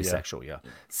 Ooh, Mostly yeah. sexual, yeah.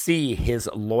 C, his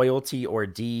loyalty, or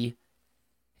D,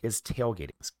 his tailgating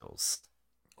skills.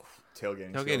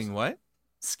 Tailgating what?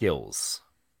 Skills.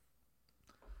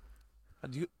 How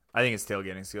do you? I think it's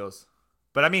tailgating skills.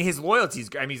 But I mean, his loyalty's.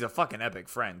 I mean, he's a fucking epic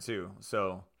friend too.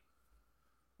 So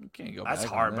You can't go. That's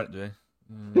back on hard, that,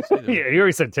 but- Jay. Yeah, you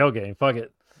already said tailgating. Fuck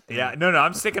it. yeah, no,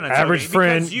 I'm sticking on Average tailgating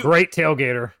friend, because great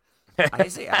tailgater. I didn't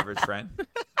say average friend.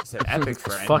 I said epic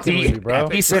friend. Fucking with you, bro.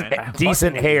 Epic Decent, friend.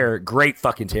 decent hair, great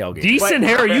fucking tailgate. Decent But-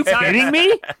 hair? Are you but- kidding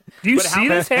me? Do you but how- see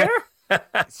this hair?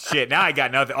 Shit, now I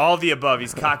got nothing. All the above.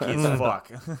 He's cocky as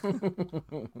fuck.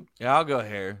 Yeah, I'll go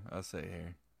hair. I'll say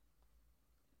hair.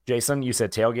 Jason, you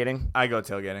said tailgating. I go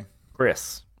tailgating.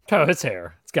 Chris. Oh, it's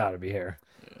hair. It's got to be hair.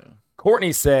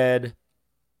 Courtney said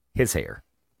his hair.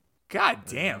 God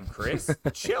damn, Chris.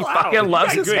 Chill He out. fucking You loves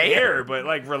got his good hair. but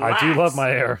like relax. I do love my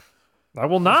hair. I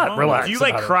will not relax. Do you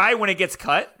like about it. cry when it gets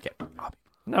cut?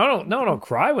 No, I don't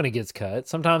cry when it gets cut.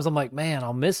 Sometimes I'm like, man,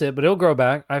 I'll miss it, but it'll grow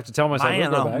back. I have to tell myself it'll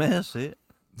grow back. miss it.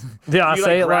 Yeah, I You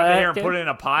say it grab like it here and put it in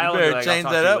a pile. You and be better like, I'll change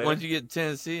talk that to you up later. once you get to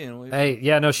Tennessee. And Hey,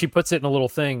 yeah, no, she puts it in a little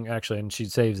thing actually, and she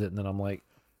saves it, and then I'm like,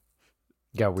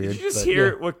 got weird. Did you just but,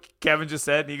 hear yeah. what Kevin just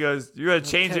said? He goes, "You're gonna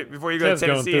change it before you go Kev's to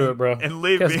going Tennessee through it, bro. and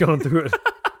leave Kev's me." going through it.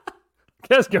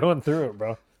 Kev's going through it,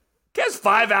 bro. Kev's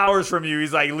 5 hours from you.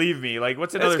 He's like, "Leave me." Like,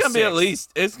 what's another? it's gonna be at 6?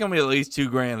 least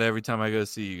 $2,000 every time I go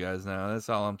see you guys. Now that's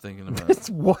all I'm thinking about. It's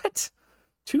what? At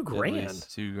 $2,000.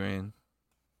 least $2,000.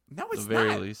 No, At it's the very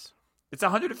not. least. It's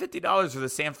 $150 for the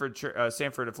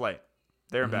Sanford flight,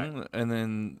 there and back. And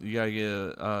then you gotta get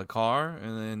a car,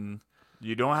 and then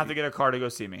You don't have to get a car to go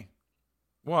see me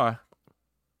why?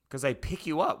 because I pick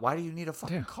you up. Why do you need a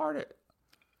fucking car to?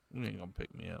 You ain't gonna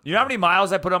pick me up. You know how many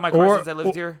miles I put on my car since I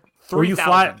lived here? Or you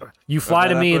fly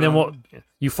 3,000. to me, and then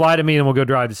we'll go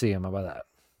drive to see him. How about that?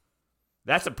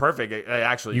 That's a perfect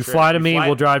actually. You trip. fly to me,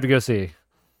 we'll drive to go see.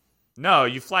 No,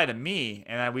 you fly to me,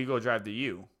 and then we go drive to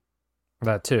you.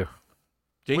 That too.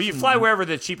 Jason, Well, you fly wherever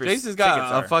the cheapest. Jason's tickets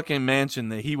got are. a fucking mansion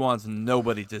that he wants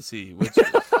nobody to see. Which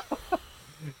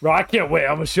Bro, I can't wait.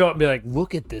 I'm gonna show up and be like,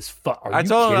 "Look at this fuck." Are I you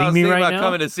told him I kidding was me thinking right about now?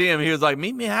 coming to see him. He was like,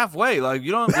 "Meet me halfway. Like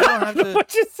you don't have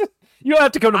to." You don't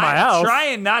have to come to my I'm house.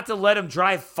 trying not to let him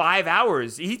drive 5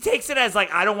 hours. He takes it as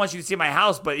like, I don't want you to see my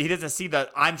house, but he doesn't see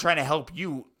that I'm trying to help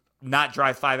you not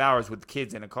drive 5 hours with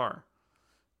kids in a car.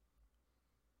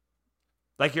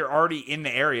 Like you're already in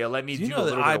the area. Let me Do you do know a that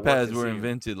little bit of work iPads to were see you.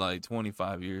 invented like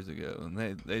 25 years ago, and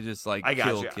they just like I got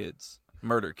kill you. kids,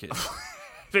 murder kids.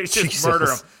 They just Jesus.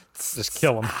 murder him. Just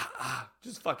kill him.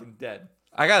 Just fucking dead.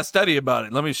 I got a study about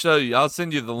it. Let me show you. I'll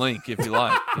send you the link if you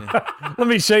like. Yeah. Let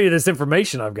me show you this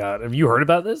information I've got. Have you heard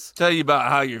about this? Tell you about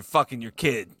how you're fucking your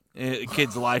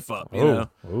kid's life up. You Oh, know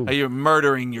oh. how you're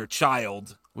murdering your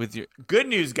child with your. Good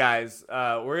news, guys.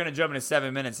 We're going to jump into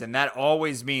 7 minutes, and that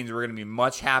always means we're going to be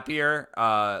much happier,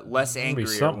 less angrier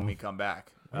something. when we come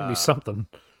back. It'd be something.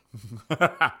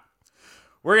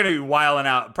 We're going to be wilding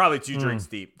out, probably 2 drinks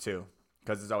deep, too,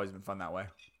 because it's always been fun that way.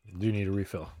 Do need a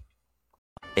refill.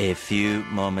 A few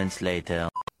moments later.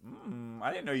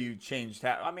 I didn't know you changed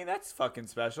hats. I mean, that's fucking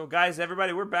special. Guys,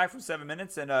 everybody, we're back from 7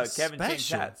 minutes, and Kevin changed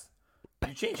Special? hats.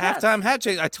 You changed hats. Halftime hat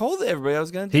change. I told everybody I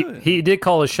was going to do it. He did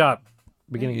call his shot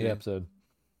beginning of the you. episode.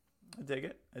 I dig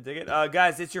it.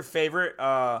 Guys, it's your favorite,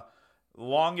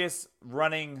 longest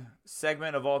running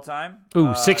segment of all time.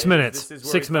 Ooh, 6 minutes. This is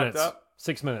where 6 we fucked minutes. up.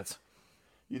 6 minutes.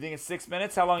 You think it's 6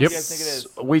 minutes? How long Yep. do you guys think it is?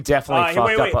 We definitely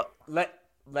fucked wait. up.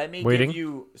 Let me Waiting. give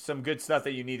you some good stuff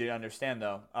that you need to understand,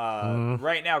 though.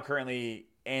 Right now, currently,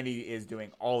 Andy is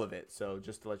doing all of it. So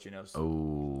just to let you know,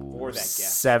 for that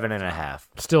guess. 7.5.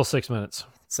 Still 6 minutes.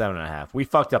 7.5. We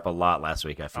fucked up a lot last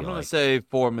week, I feel I'm going like. to say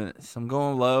 4 minutes. I'm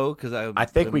going low because I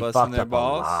think we fucked up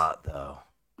balls. a lot, though.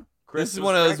 Chris This is was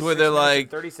one of those correct, where 6 they're minutes and like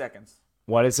 30 seconds.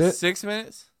 What is it? 6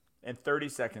 minutes. And 30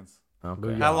 seconds.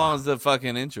 Okay. How long is the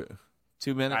fucking intro?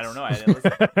 2 minutes. I don't know. I didn't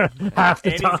listen. Half the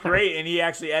Andy's time. great, and he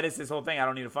actually edits this whole thing. I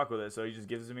don't need to fuck with it, so he just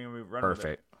gives it to me and we run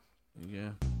Perfect. Yeah.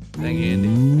 Thank you,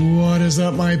 Andy. What is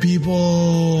up, my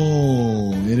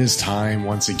people? It is time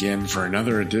once again for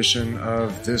another edition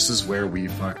of This Is Where We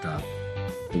Fucked Up,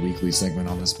 the weekly segment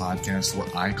on this podcast where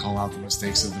I call out the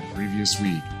mistakes of the previous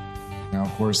week. Now,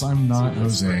 of course, I'm not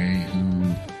Jose,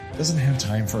 who doesn't have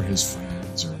time for his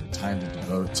friends or time to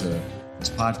devote to this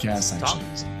podcast. Actually,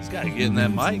 He's got to get in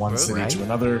that from mic, one bro. city Right? to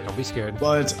another. Don't be scared.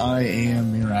 But I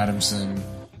am Mayor Adamson,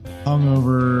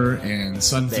 hungover and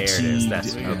sun There it is. fatigued,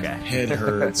 That's- and okay. head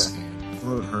hurts and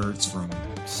throat hurts from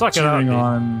Suck it up, cheering dude.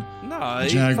 on No, the he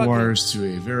Jaguars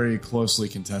to a very closely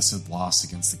contested loss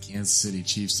against the Kansas City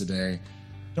Chiefs today.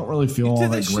 Don't really feel You all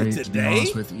did that this shit great, to be today?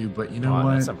 honest with you, but you know Wow,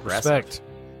 what? that's impressive. Respect.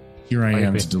 Here I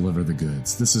am Maybe. to deliver the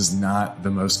goods. This is not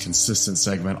the most consistent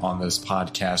segment on this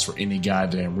podcast for any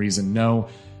goddamn reason. No,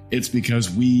 it's because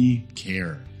we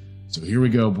care. So here we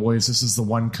go, boys. This is the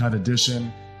one cut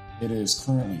edition. It is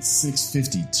currently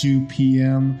 6:52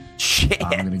 p.m. Shit.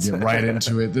 I'm going to get right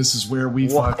into it. This is where we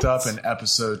What? fucked up in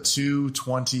episode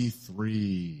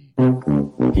 223.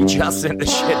 He just sent the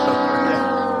shit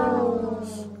over.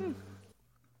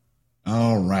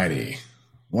 Alrighty.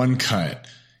 One cut.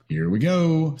 Here we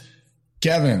go.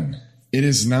 Kevin, it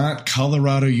is not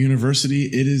Colorado University.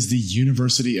 It is the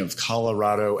University of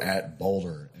Colorado at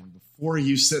Boulder. And before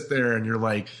you sit there and you're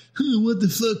like, what the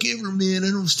fuck ever, man?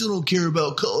 I still don't care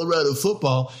about Colorado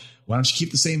football. Why don't you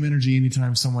keep the same energy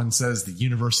anytime someone says the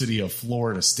University of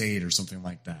Florida State or something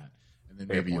like that? And then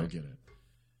maybe you'll get it.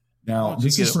 Now,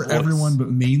 this is for everyone, but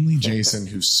mainly Jason,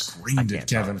 who screamed at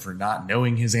Kevin for not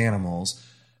knowing his animals.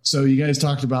 So you guys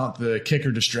talked about the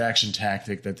kicker distraction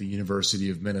tactic that the University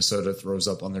of Minnesota throws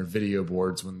up on their video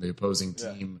boards when the opposing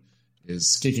team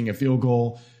is kicking a field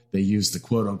goal. They use the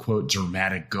quote-unquote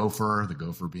dramatic gopher, the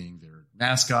gopher being their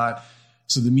mascot.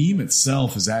 So the meme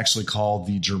itself is actually called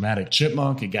the Dramatic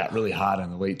Chipmunk. It got really hot in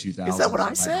the late 2000s. Is that what I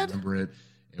might said? Remember it?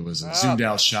 It was a zoomed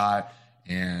out shot,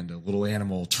 and a little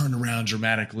animal turned around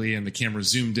dramatically, and the camera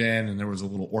zoomed in, and there was a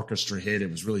little orchestra hit.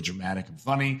 It was really dramatic and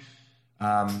funny.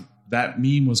 That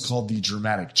meme was called the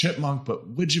Dramatic Chipmunk, but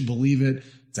would you believe it?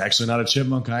 It's actually not a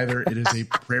chipmunk either. It is a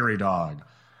prairie dog.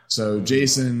 So,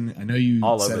 Jason, I know you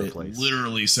said it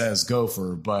literally says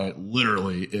gopher, but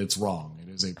literally it's wrong. It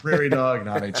is a prairie dog,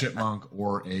 not a chipmunk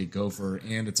or a gopher,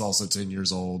 and it's also 10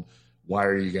 years old. Why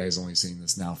are you guys only seeing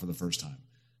this now for the first time?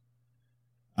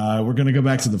 We're going to go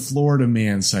back to the Florida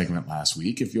Man segment last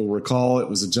week. If you'll recall, it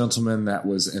was a gentleman that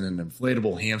was in an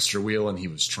inflatable hamster wheel, and he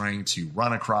was trying to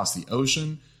run across the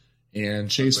ocean, and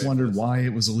Chase wondered why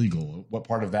it was illegal. What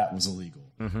part of that was illegal?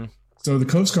 Mm-hmm. So the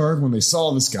Coast Guard, when they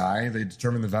saw this guy, they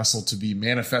determined the vessel to be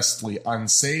manifestly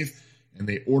unsafe, and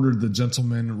they ordered the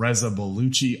gentleman Reza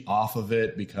Bellucci off of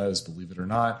it because, believe it or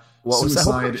not,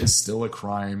 suicide is still a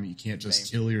crime. You can't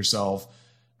just kill yourself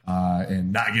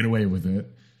and not get away with it.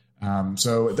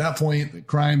 So at that point, the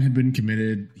crime had been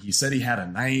committed. He said he had a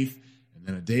knife, and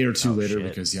then a day or two later,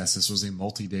 because yes, this was a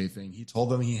multi-day thing, he told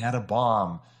them he had a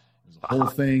bomb. It was a whole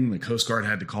thing. The Coast Guard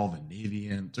had to call the Navy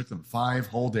in. It took them 5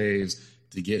 whole days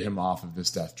to get him off of this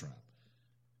death trap.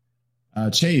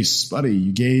 Chase, buddy,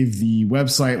 you gave the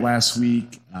website last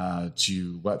week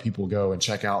to let people go and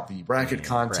check out the bracket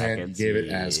content. Brackets, you gave it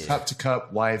as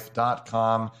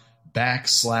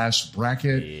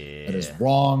cuptocuplife.com/bracket. That is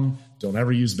wrong. Don't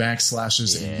ever use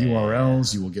backslashes in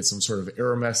URLs. You will get some sort of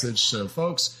error message. So,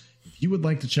 folks, if you would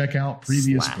like to check out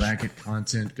previous bracket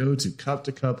content, go to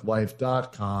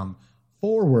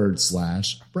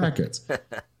cuptocuplife.com/brackets.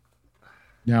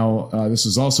 Now, this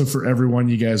is also for everyone.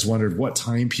 You guys wondered what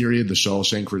time period the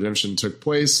Shawshank Redemption took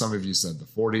place. Some of you said the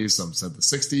 40s, some said the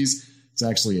 60s. It's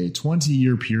actually a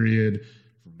 20-year period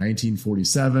from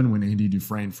 1947 when Andy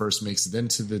Dufresne first makes it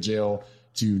into the jail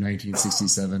to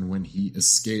 1967 when he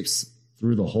escapes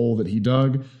through the hole that he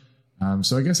dug.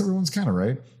 So I guess everyone's kind of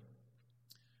right.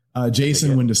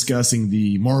 Jason, when discussing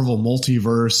the Marvel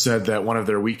multiverse, said that one of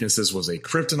their weaknesses was a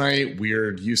kryptonite.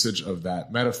 Weird usage of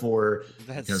that metaphor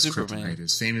because Superman. Kryptonite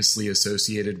is famously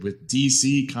associated with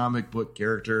DC comic book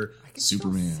character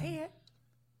Superman.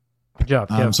 Good job,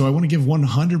 Kev. So I want to give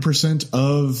 100%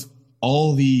 of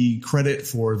all the credit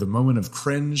for the moment of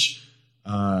cringe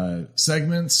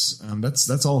segments.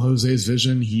 That's all Jose's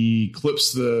vision. He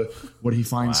clips what he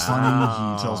finds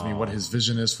funny. He tells me what his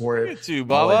vision is for it.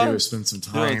 All I do is spend some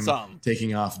time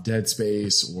taking off dead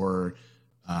space or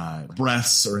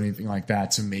breaths or anything like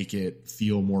that to make it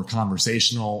feel more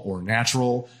conversational or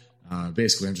natural.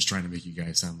 Basically, I'm just trying to make you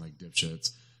guys sound like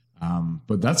dipshits.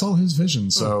 But that's all his vision.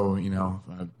 So,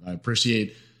 I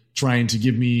appreciate trying to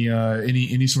give me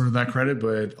any sort of that credit,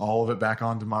 but all of it back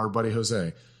on to my buddy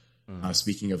Jose.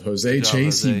 Speaking of Jose,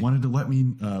 Chase, he wanted to let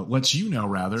you know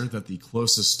that the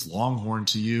closest Longhorn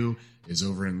to you is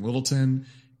over in Littleton,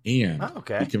 and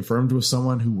he confirmed with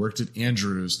someone who worked at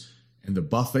Andrews, and the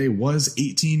buffet was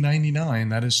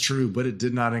 $18.99. That is true, but it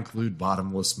did not include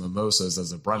bottomless mimosas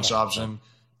as a brunch option.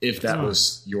 If that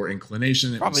was your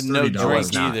inclination, it was $30. No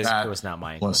drink either. That, it was not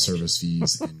my plus service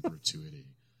fees and gratuity.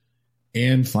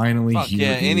 And finally,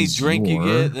 any drink you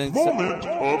get. Then moment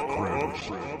of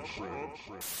cringe.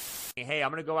 Hey, I'm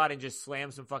gonna go out and just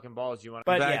slam some fucking balls. You want?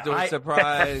 But Backdoor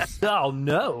surprise? Oh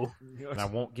no! And I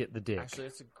won't get the dick. Actually,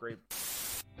 that's a great.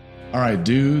 All right,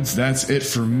 dudes, that's it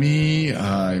for me.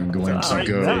 I'm going to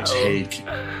go take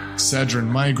Cedrin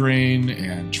migraine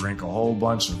and drink a whole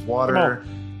bunch of water.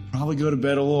 Probably go to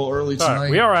bed a little early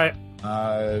tonight. We all right.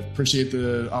 Appreciate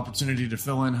the opportunity to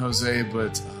fill in, Jose,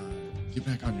 but get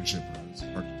back on your ship, bro. It's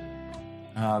hard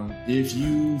to do. If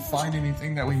you find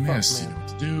anything that we missed, you know what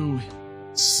to do.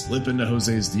 Slip into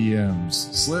Jose's DMs.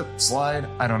 Slide,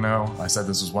 I don't know. I said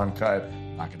this was one cut.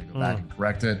 I'm not going to go back and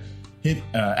correct it. Hit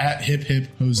at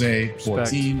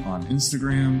HipHipJose14 on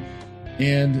Instagram.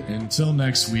 And until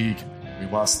next week, we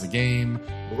lost the game.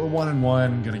 But we're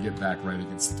 1-1. Going to get back right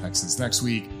against the Texans next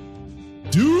week.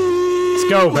 Let's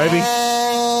go, baby.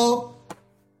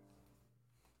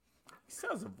 He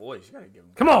sounds a voice. You gotta give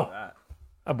him. Come on, that.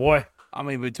 Oh boy. I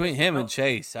mean, between him and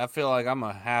Chase, I feel like I'm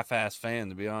a half-ass fan,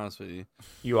 to be honest with you.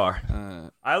 You are.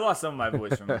 I lost some of my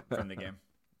voice from the game,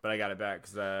 but I got it back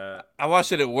because I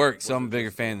watched it at work, so I'm a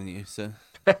bigger fan than you. So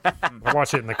I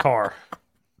watch it in the car.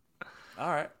 All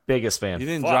right, biggest fan. You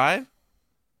didn't drive?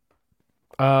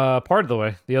 Part of the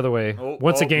way, the other way.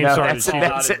 Once the game started,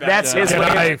 that's his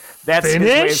way. That's his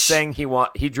way of saying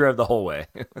he drove the whole way.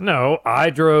 No, I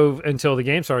drove until the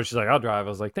game started. She's like, "I'll drive." I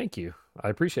was like, "Thank you, I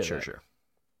appreciate it." Sure.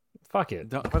 Fuck it.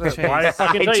 Don't- Why do I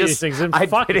fucking tell you these things? And I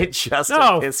fuck did it. it just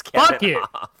No, to piss fuck Kevin it.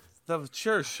 off. The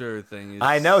sure thing is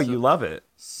I know you love it.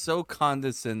 so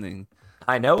condescending.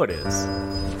 I know it is.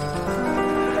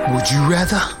 Would you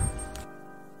rather?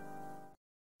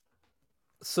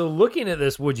 So looking at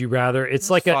this, would you rather? It's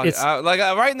like a. Fuck, It's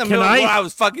right in the Can middle I- of what I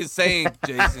was fucking saying,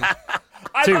 Jason.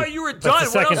 I Dude, thought you were that's done. the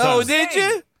second What else time. Oh, was did saying?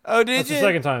 you? Oh, did That's you? the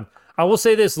second time. I will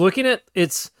say this: looking at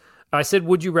I said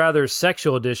 "Would you rather"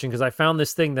 sexual edition because I found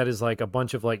this thing that is like a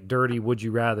bunch of like dirty "Would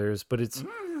you rather's," but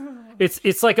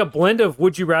it's like a blend of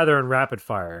 "Would you rather" and rapid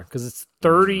fire because it's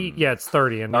 30. Yeah, it's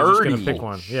 30, and you're just gonna 30. pick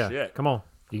one. Yeah, Shit. come on,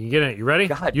 you can get it. You ready?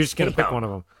 God You're just gonna pick damn. one of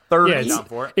them. 30. Yeah, it's, Down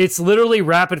for it. it's literally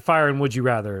rapid fire and "Would you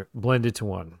rather" blended to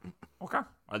one. Okay.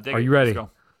 I think Are you ready? Let's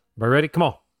go. Are you ready? Come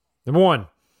on. Number one.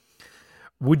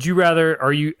 Would you rather?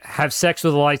 Are you have sex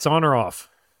with the lights on or off?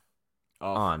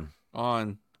 On.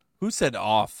 On. Who said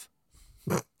off?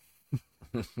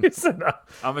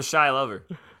 I'm a shy lover.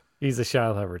 He's a shy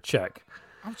lover. Check.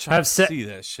 I'm trying Have to se- see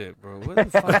that shit, bro. What the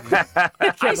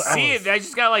fuck? I see it. I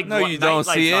just got like No, you night don't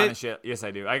lights see on it? and shit. Yes,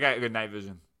 I do. I got good night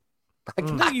vision.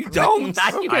 No, you don't. I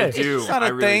do. It's not a I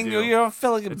really thing. do. You don't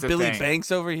feel like It's a Billy thing.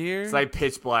 Banks over here. It's like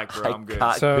pitch black, bro. I'm good.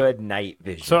 Got So- good night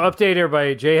vision. So update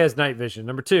everybody. Jay has night vision.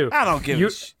 Number two. I don't give you,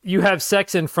 a shit. you have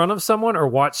sex in front of someone or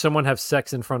watch someone have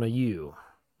sex in front of you.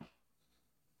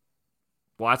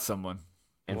 Watch someone.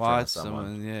 In front of Watch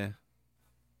someone. Yeah.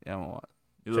 Yeah, I'm gonna watch.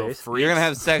 You little Chase? freaks. You're gonna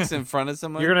have sex in front of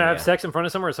someone. You're gonna have Yeah. sex in front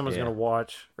of someone, or someone's Yeah. gonna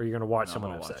watch, or you're gonna watch No,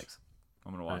 someone I'm have gonna watch. sex.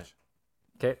 I'm gonna watch.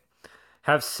 Okay.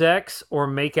 Have sex or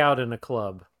make out in a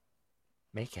club.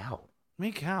 Make out.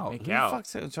 Make out. Make Who out.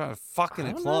 the fuck's trying to fuck in I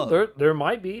a don't club? know. There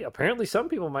might be. Apparently, some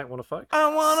people might want to fuck.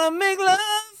 I wanna make love.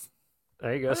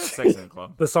 There you go. Sex in the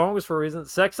club. The song was for a reason.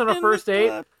 Sex on a In the first date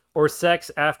club. or sex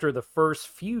after the first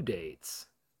few dates.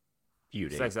 Few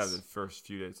days. Sex after the first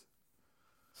few days.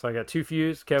 So I got two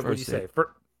views. Kev, what'd you First say? date.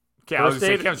 Okay, I was First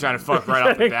gonna say date? Kevin's trying to fuck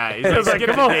right off the bat. He's I like, was like, skip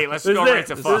come the on. date. Let's This go is right it.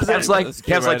 to This fuck. is it. Kev's like, Let's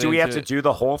get right do we have into to it. do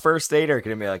the whole first date, or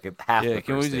can it be like a half? Yeah, the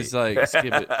can we first just date? like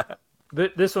skip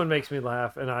it? This one makes me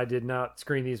laugh, and I did not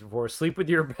screen these before. Sleep with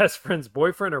your best friend's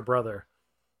boyfriend or brother?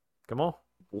 Come on.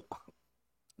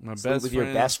 My Sleep best with your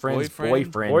friend's best friend's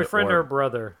boyfriend, Boyfriend or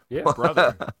brother? Yeah,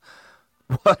 brother.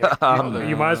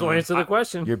 You might as well answer the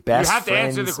question. Your best have to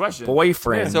answer the friend's question.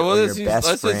 Boyfriend. So or let's your best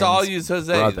let's just all friend's use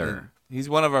Jose. brother. then. He's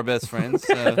one of our best friends.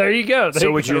 There you go. There So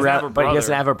you would go. you doesn't have rather? a But he doesn't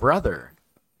brother. have a brother.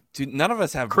 Dude, none of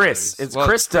us have Chris. brothers. It's Well,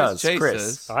 Chris does. Chase Chris.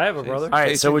 does. I have a brother. All right.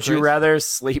 Chase So and would you Chris. rather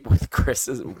sleep with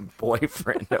Chris's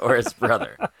boyfriend or his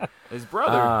brother? His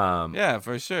brother. Yeah,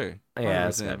 for sure. Yeah,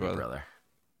 it's 100% gotta be brother.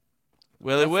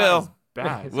 Willie Will.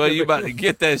 Bad. Well, you about to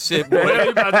get that shit, Well, boy. you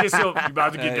about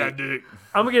to get that dick.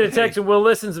 I'm gonna get a text and Will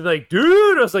listens and be like,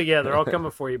 dude. I was like, yeah, they're all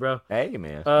coming for you, bro. Hey,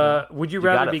 man. Would you You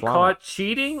got rather it, be flaunt caught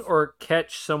cheating or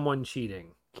catch someone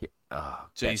cheating? Oh,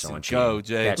 Jason, go,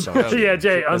 Jay. Catch someone Go. cheating. Yeah,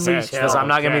 Jay, unleash Because hell. I'm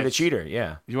not gonna be the Catch. cheater.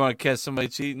 Yeah. You want to catch somebody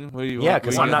cheating? What do you Yeah, want?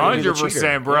 'cause What I'm do you not got? gonna be the cheater.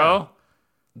 100%, bro.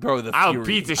 Bro, the I'll fury.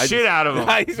 beat the I shit out of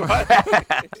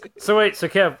him. So wait, so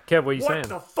Kev, what are you saying?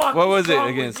 fuck? What was is it wrong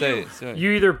again? with Say you? it. Say it.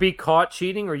 You either be caught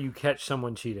cheating or you catch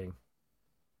someone cheating.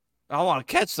 I want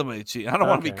to catch somebody cheating. I don't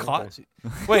want to be Okay, caught okay.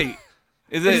 cheating. Wait,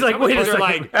 is it He's like, wait a You're second.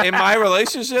 like, in my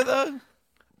relationship though?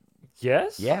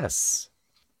 Yes. Yes.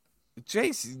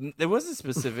 Jason, it wasn't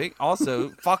specific. Also,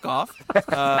 fuck off.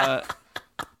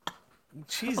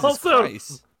 Jesus Also,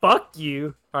 Christ. fuck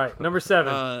you. All right, number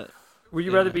 7. Would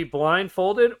you yeah. rather be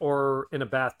blindfolded or in a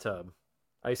bathtub?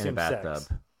 I In assume a bathtub.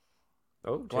 sex.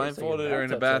 Oh, Jay's Blindfolded thinking or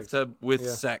in a bathtub sex. bathtub with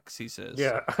Yeah. sex, he says.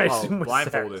 Yeah, I oh, assume with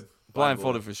blindfolded. sex.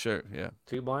 Blindfolded for sure, yeah.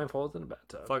 2 blindfolds in a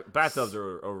bathtub. Fuck, bathtubs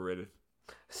are overrated.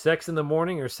 Sex in the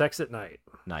morning or sex at night?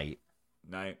 Night.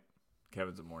 Night.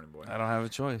 Kevin's a morning boy. I don't have a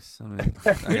choice. I mean,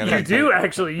 You do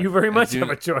actually. You very much do- have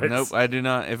a choice. Nope, I do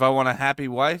not. If I want a happy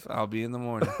wife, I'll be in the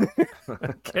morning.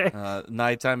 Okay,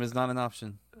 Nighttime is not an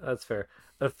option. that's fair.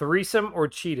 A threesome or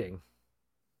cheating?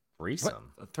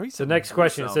 Threesome. A threesome. So next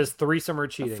question. It Threesome. says threesome or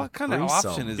What cheating. fuck kind of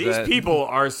Threesome. option is These that? people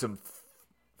are some.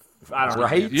 I don't know.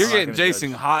 Right? I'm You're not getting gonna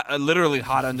Jason judge. hot, literally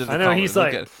hot under the I know, collar. he's Look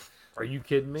like, at- Are you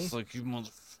kidding me? it's like you mother.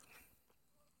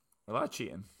 A lot of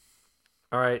cheating.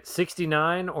 All right,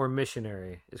 69 or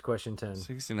missionary is question 10.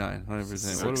 69,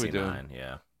 100%. What are we doing? 69,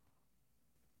 yeah.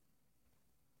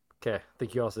 Okay, I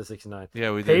think you all said 69.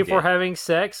 Yeah, we Pay did. for having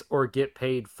sex or get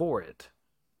paid for it?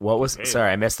 What was? Paid.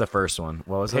 Sorry, I missed the first one.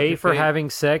 What was Pay it? for paid. having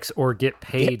sex or get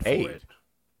paid, Get paid. for it?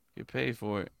 Get paid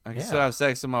for it. I can Yeah. still have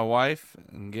sex with my wife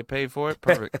and get paid for it.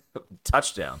 Perfect.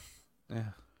 Touchdown. Yeah.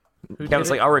 Who Kevin's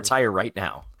did like, it? I'll retire right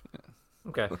now.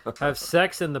 Okay. Have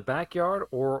sex in the backyard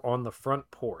or on the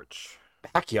front porch?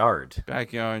 Backyard.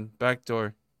 Backyard, back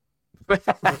door.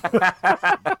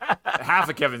 Half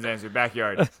of Kevin's answer,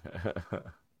 backyard.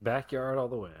 Backyard all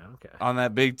the way. Okay. On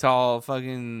that big, tall,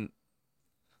 fucking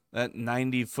that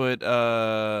 90-foot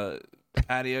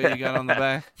patio you got on the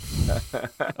back,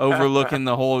 overlooking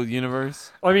the whole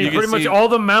universe. I mean, you pretty much all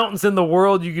the mountains in the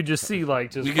world you could just see,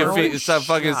 like, just. You can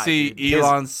fucking see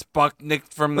Elon Sputnik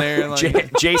from there.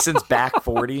 Like. Jason's back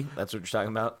 40. That's what you're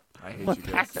talking about. I hate you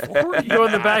guys. You go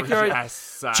in the backyard.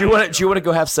 Do you want to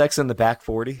go have sex in the back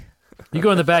 40? You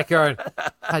go in the backyard.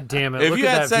 God damn it! If Look you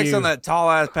at had that sex view. on that tall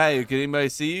ass patio, could anybody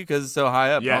see you? Because it's so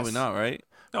high up, Yes. probably not, right?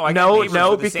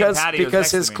 No,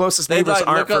 because his closest neighbors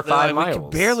aren't for 5 miles. We can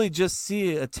barely just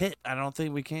see a tit. I don't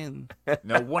think we can.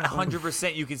 No,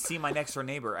 100%. You can see my next door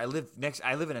neighbor. I live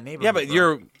in a neighborhood. Yeah, but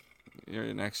you're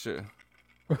next to.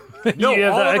 No, Yeah,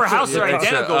 all the of our extra- houses are yeah.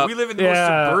 identical. Up. We live in the most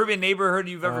suburban neighborhood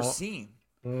you've ever seen.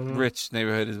 Rich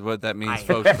neighborhood is what that means,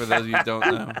 folks. For those of you who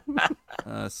don't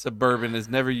know, suburban is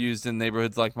never used in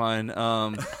neighborhoods like mine.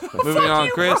 Moving on,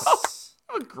 Chris.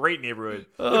 A great neighborhood. With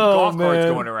Oh, golf carts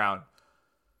man. going around.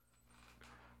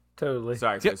 Totally.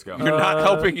 Sorry, Chris, go. You're not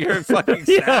helping your fucking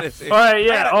status. All right.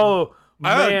 Yeah. Oh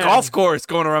I have man. a golf course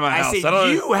going around my house. I say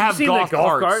don't you have seen the golf golf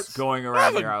carts carts? going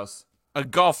around your house. a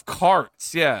golf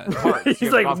carts, yeah.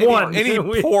 He's like golf one. Any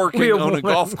We- poor we can have own a one.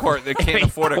 golf cart that can't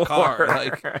afford a car.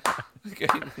 Like,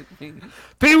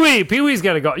 Pee-wee's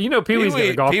got a golf. You know Pee-wee's got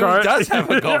a golf Pee-wee cart. does have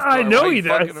a golf cart. I know Like, he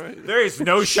does. fucking right. There is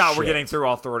no shot we're getting through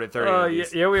all 30 at 30. of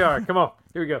these. Yeah, we are. Come on.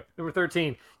 Here we go. Number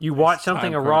 13. You watch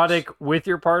something time erotic with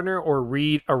your partner or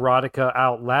read erotica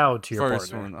out loud to your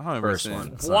First partner. one, 100%. First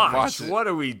one. Watch. Watch it. What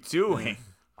are we doing?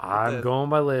 I'm going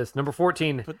by list. Number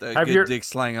 14. Put that Have good your dick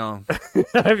slang on.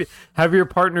 have your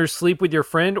partner sleep with your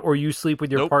friend or you sleep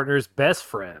with your Nope. partner's best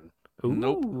friend. Ooh.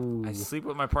 Nope. I sleep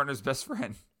with my partner's best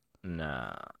friend.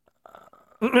 Nah.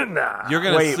 Nah. You're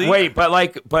gonna sleep. Wait,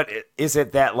 but is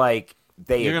it that like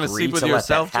they You're gonna agree sleep with to let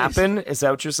yourself, that happen? Is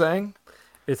that what you're saying?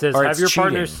 It says Or have it's your cheating.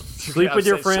 partner sleep with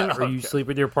your I'm saying friend shut or up. you sleep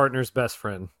with your partner's best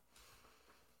friend.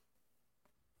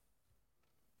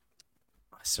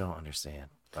 I still don't understand.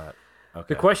 But okay.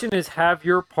 The question is have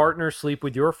your partner sleep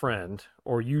with your friend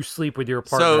or you sleep with your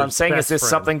partner. So- I'm saying, is this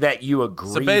something that you agree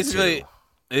So basically, to?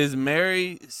 is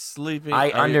Mary sleeping? I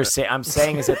understand. I'm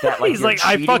saying, is it that like He's you're like,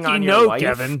 I cheating fucking on your know, wife,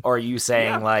 Kevin. or are you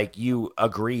saying like you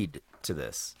agreed to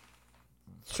this?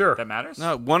 Sure. That matters?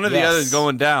 No, one or the Yes. other is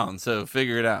going down. So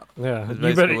figure it out. Yeah. That's You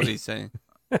basically better- what he's saying.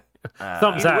 Something's Either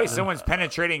way, happening. someone's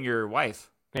penetrating your wife.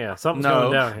 Yeah, something's No.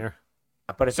 going down here.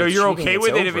 But if So it's you're cheating, okay it's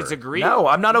with it if over. it's agreed? No,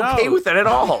 I'm not okay No. with it at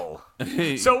all.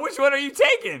 So which one are you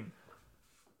taking?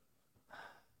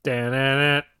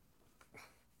 Da-na-na.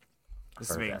 This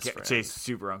is Her making best friend. Chase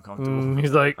super uncomfortable.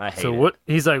 He's like, I hate so it. what?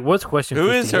 He's like, what's question? Who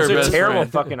is 15? her Those are best terrible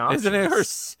friend? fucking options. Isn't it her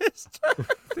sister?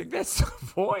 I think that's the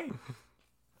point.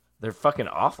 They're fucking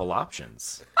awful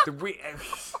options.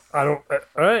 I don't. All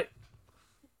right.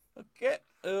 Get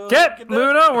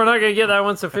Moving on. We're not gonna get that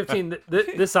one. So 15.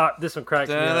 This one cracks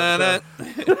me up.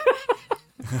 So.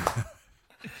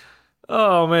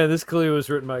 Oh man, this clue was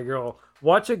written by a girl.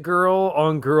 Watch a girl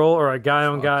on girl or a guy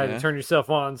on guy Okay. to turn yourself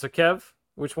on. So Kev,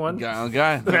 which one? Guy on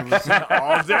guy.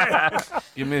 All day.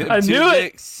 Give me them I two knew it.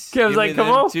 dicks. Kev's Give like, me come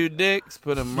them on. two dicks.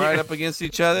 Put them right up against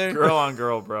each other. Girl on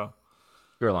girl, bro.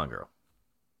 Girl on girl.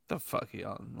 The fuck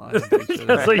y'all lying to each That's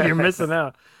other. like you're missing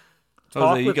out. Talk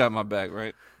Jose, you with- got my back,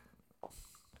 right?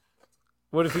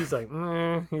 What if he's like,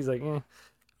 he's like,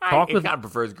 I Talk with. kind of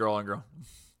prefers girl on girl.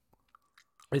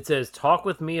 It says, talk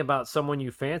with me about someone you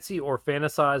fancy or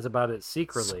fantasize about it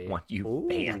secretly. Someone you Ooh.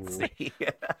 fancy.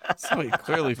 Somebody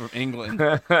clearly from England.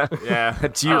 Yeah.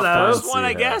 Do you Hello. fancy One,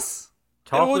 I her? guess.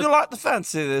 Talk Would with, you like to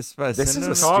fancy this person? This is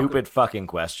a Talk- stupid fucking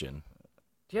question.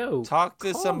 yo, Talk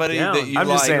to calm somebody down. that you I'm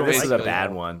like. just saying this is a basically.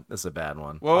 bad one. This is a bad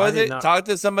one. What was I did it? not- Talk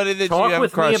to somebody that you Talk have a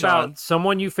with me crush about on.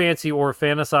 someone you fancy or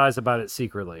fantasize about it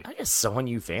secretly. I guess someone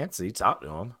you fancy. Talk to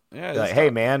him. Yeah, Like, hey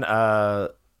man,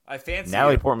 I fancy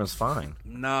Natalie you. Portman's fine.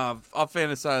 Nah, I'll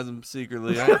fantasize them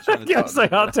secretly. I ain't trying to Yeah, talk it's like,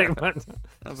 to I'll them. take my.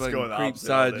 I'm going fucking the creep opposite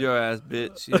all side day. your ass,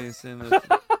 bitch. You ain't saying this.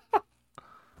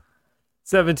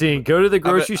 17. Go to the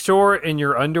grocery store in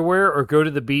your underwear or go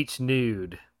to the beach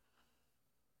nude.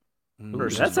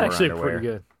 Versus That's more actually underwear. pretty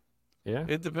good. Yeah.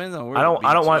 It depends on where. I don't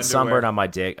the want beach sunburn underwear. on my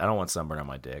dick. I don't want sunburn on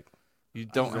my dick. You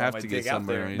don't want have my to get dick out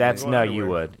there. sunburn. That's Well, no, underwear. you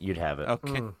would. You'd have it.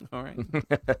 okay. All right.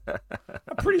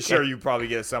 I'm pretty sure you probably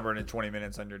get a sunburn in 20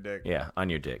 minutes on your dick. Yeah, on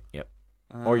your dick. Yep.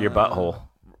 Or your butthole.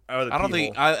 Or the I don't pee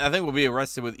think hole. I think we'll be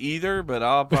arrested with either, but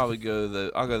I'll probably go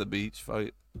to the beach. Fuck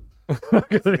it.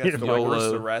 That's the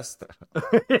worst arrest.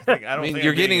 I mean,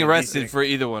 you're getting arrested for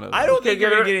either one of them. I don't think you're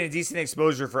gonna get a decent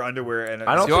exposure for underwear. And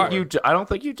I don't think you. I don't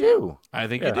think you do. I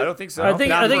think you do. I don't think so. I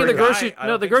think in the grocery.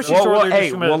 No, the grocery store. Well, they're hey,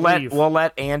 just gonna leave. we'll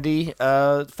let Andy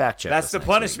fact check. That's the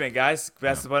punishment, guys.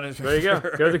 That's the punishment. There you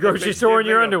go. Go to the grocery store in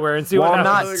your underwear and see what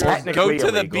happens. Not technically Go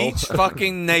to the illegal. beach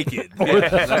fucking naked.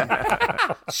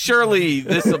 Surely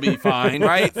this will be fine,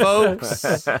 right, folks?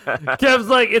 Kev's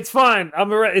like, it's fine.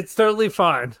 It's totally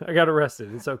fine. I got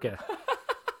arrested. It's okay.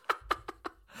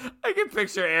 I can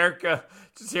picture Erica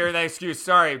just hearing that excuse.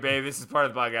 Sorry, babe. This is part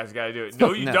of the podcast. You got to do it.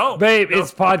 No, you don't. Babe,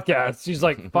 it's podcast. She's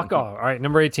like, fuck off. All right,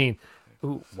 number 18.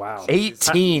 Ooh, wow.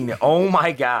 18. Oh,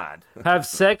 my God. Have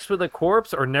sex with a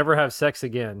corpse or never have sex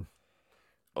again?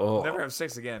 Oh. Never have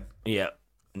sex again. Yeah.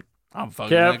 I'm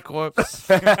fucking Kev. that corpse.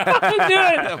 I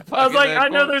knew it. I was like, I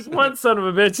know there's one son of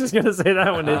a bitch who's going to say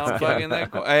that one. I'm fucking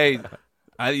that corpse. Hey,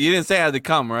 you didn't say I had to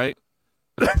come, right?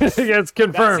 Yeah, it's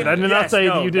confirmed. I did not say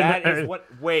that you didn't. That is what.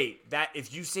 Wait, that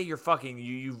if you say you're fucking,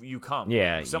 you come.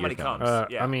 Yeah, If somebody you're coming.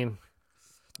 comes. Yeah. I mean,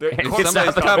 If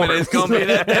somebody's coming, it's gonna be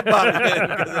that dead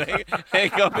body. It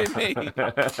ain't gonna be me.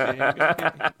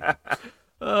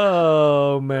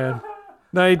 oh man,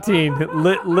 19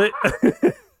 lit.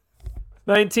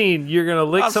 19. You're gonna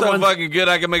lick I'm so someone's. fucking good.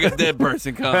 I can make a dead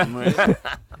person come. Right?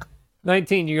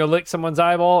 19. You're gonna lick someone's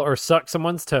eyeball or suck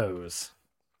someone's toes.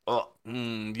 You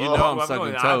know I'm I'm sucking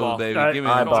going toes, eyeball. baby. Give me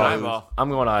Eyeball. them toes. I'm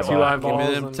going eyeball. Two Give eyeballs.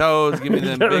 me them and- toes. Give me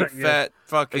them big Yeah. fat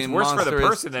fucking It's worse for the monstrous-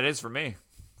 person than it is for me.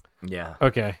 Yeah.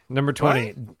 Okay, number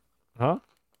 20. Huh?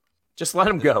 Just let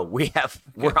him go. We're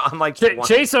on like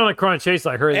Chase on a crunch. Chase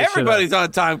like hurry. Everybody's on a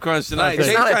time crunch tonight. It's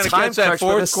Chase not a trying to time catch that crunch, but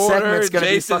fourth this segment's quarter. gonna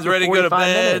be Jason's fucking ready to go to 45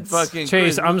 bed. minutes. Fucking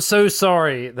Chase, Chris. I'm so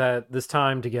sorry that this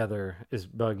time together is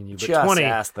bugging you. But Just 20.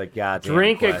 ask the goddamn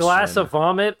Drink question. a glass of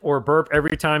vomit or burp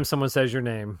every time someone says your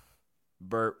name.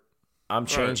 Burp. I'm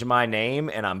changing my name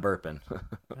and I'm burping.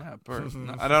 Yeah, burp.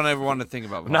 No, I don't ever want to think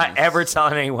about I'm not vomits. ever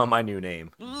telling anyone my new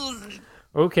name.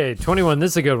 Okay, 21.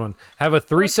 This is a good one. Have a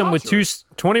threesome with two.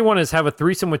 21 is have a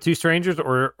threesome with two strangers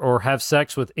or have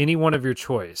sex with any one of your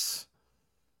choice.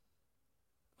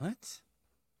 What?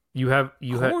 You have.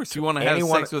 Of course, you want to have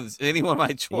anyone- sex with anyone of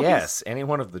my choice. Yes, any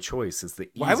one of the choice is the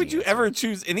easy Why would you answer. ever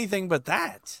choose anything but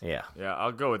that? Yeah. Yeah,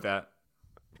 I'll go with that.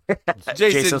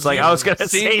 Jason's like, I was gonna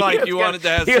seemed say, like you wanted to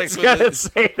have sex with it.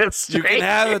 Say it You can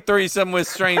have a threesome with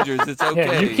strangers. It's okay.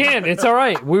 Yeah, you can. It's all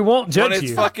right. We won't When judge it's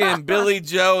you. fucking Billy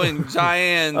Joe and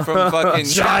Cheyenne from fucking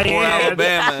Cheyenne. Chapel,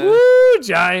 Alabama. Woo,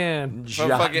 Cheyenne. From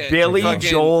fucking- Billy, fucking-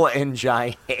 Joel, and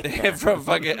Giant. from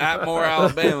fucking Atmore,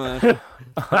 Alabama.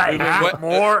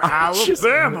 More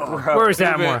Alabama. Where's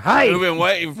Atmore? Hi. We've been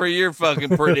waiting for your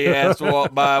fucking pretty ass to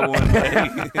walk by one day.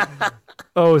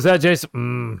 Oh, is that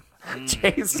Jason?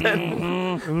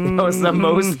 Jason was the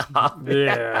most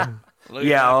obvious. Yeah. Look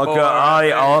Yeah, at I'll that go, boy.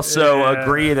 I also Yeah.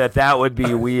 agree that would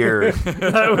be weird.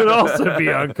 That would also be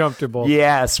uncomfortable.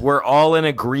 Yes, we're all in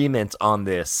agreement on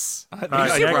this. I think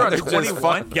Alright, I'd next rather one. just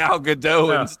fuck Gal Gadot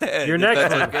No. instead. Your if next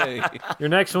that's one. okay. Your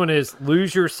next one is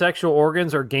lose your sexual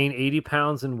organs or gain 80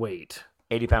 pounds in weight.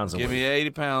 80 pounds a Give week. me 80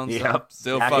 pounds. Yep. I'm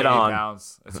still Tack it fucking on.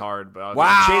 Pounds. It's hard, but I'll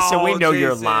Wow, Jason, we know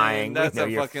you're Jason, lying. We That's know a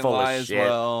you're fucking full of lie as shit.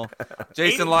 well.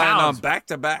 Jason 80 lying on pounds. back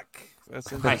to back.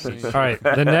 That's interesting. All right,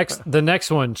 the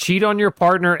next one: cheat on your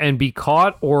partner and be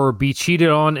caught, or be cheated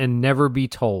on and never be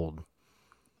told.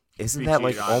 Isn't Be that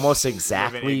like cheated on. almost Live in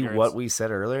exactly ignorance. what we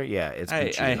said earlier? Yeah, it's I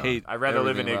be cheated on. hate. I'd rather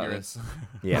live in everything about ignorance.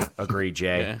 Yeah, agree,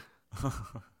 Jay. Yeah.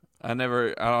 I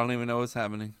don't even know what's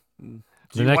happening. Do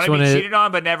The you next want to one be is cheated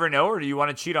on but never know, or do you want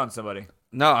to cheat on somebody?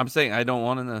 No, I'm saying I don't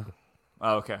want to know.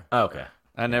 Oh, okay. Okay.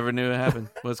 I never knew it happened.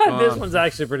 What's going this on? one's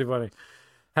actually pretty funny.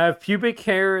 Have pubic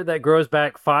hair that grows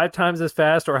back 5 times as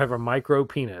fast, or have a micro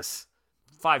penis.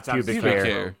 5 times. Pubic Pubic hair.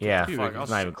 hair. Yeah, Pubic it's hair.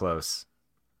 not even close.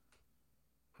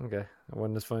 Okay, it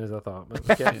wasn't as funny as I thought.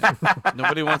 But okay.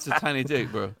 Nobody wants a tiny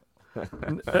dick, bro. So,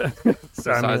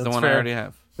 Besides the one I already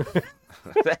have.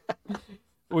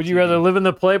 Would you rather live in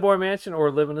the Playboy Mansion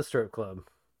or live in a strip club?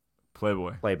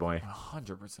 Playboy. 100%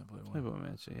 Playboy. Playboy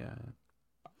Mansion,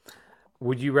 yeah.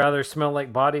 Would you rather smell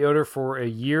like body odor for a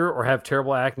year or have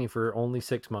terrible acne for only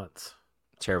 6 months?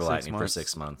 Terrible 6 acne for months.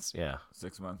 6 months. Yeah.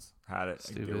 6 months. Had it. I can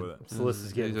Stupid. deal with it. So this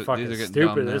is getting These are fucking getting stupid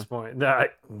dumb at now. this point. Nah,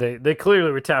 they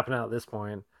clearly were tapping out at this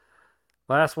point.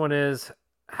 Last one is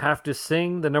have to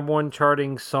sing the #1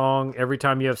 charting song every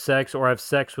time you have sex, or have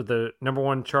sex with the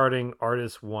 #1 charting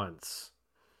artist once.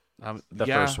 The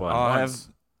Yeah, first one. I'll Once.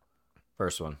 have.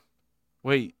 First one.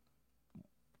 Wait.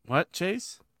 What,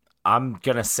 Chase? I'm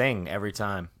going to sing every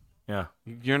time. Yeah.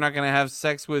 You're not gonna have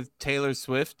sex with Taylor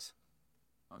Swift?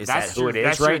 Is That's that who your- it is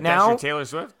that's right your, now? That's your Taylor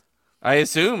Swift? I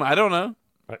assume. I don't know.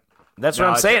 That's No, what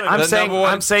I'm it's saying. really the number one-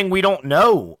 I'm saying we don't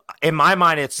know. In my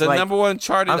mind, it's The like, number one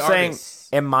charted I'm saying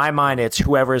artist. in my mind, it's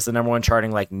whoever is the number one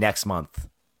charting like next month,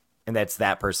 and that's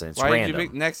that person. It's Why did you random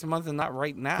pick next month and not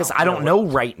right now? because I don't know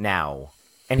right now,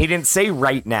 and he didn't say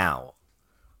right now.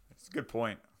 That's a good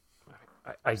point.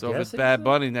 I So if guess it's Bad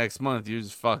Bunny next month, you're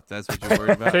just fucked. That's what you're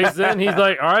worried about. Chase then he's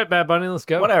like, all right, Bad Bunny, let's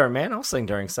go. Whatever, man. I'll sing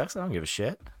during sex. I don't give a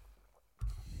shit.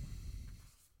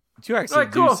 You actually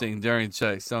Alright, cool. do sing during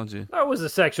sex, don't you? That was a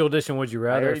sexual edition. Would you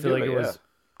rather? I already feel do like it, it was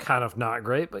kind of not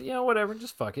great, but whatever.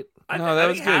 Just fuck it. No, that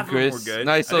was good, Chris.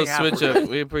 Nice little switch up.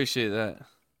 We appreciate that.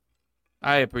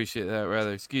 I appreciate that,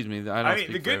 rather. Excuse me. I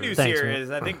mean, the good news Thanks, here man. is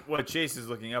I think what Chase is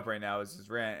looking up right now is his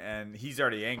rant, and he's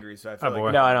already angry, so I feel Oh, like...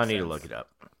 boy. No, I don't need to look it up.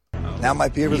 Now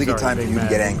might be a really good time for you to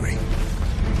get angry.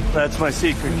 That's my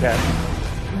secret, Cat.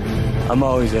 I'm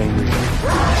always angry.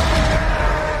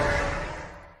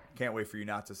 Can't wait for you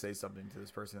not to say something to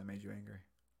this person that made you angry.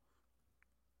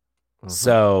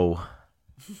 So,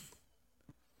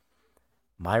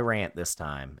 my rant this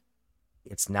time,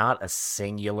 it's not a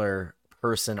singular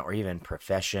person or even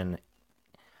profession.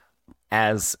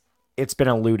 As it's been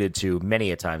alluded to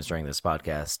many a times during this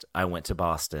podcast, I went to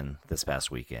Boston this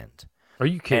past weekend. Are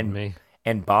you kidding me?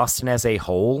 And Boston as a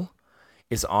whole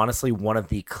is honestly one of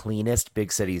the cleanest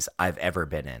big cities I've ever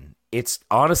been in. It's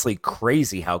honestly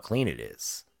crazy how clean it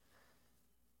is.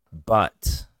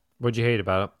 But What'd you hate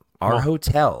about it? our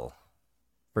hotel,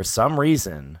 for some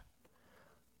reason,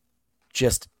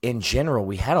 just in general,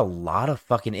 we had a lot of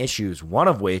fucking issues. One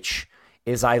of which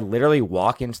is I literally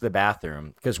walk into the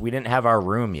bathroom because we didn't have our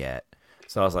room yet.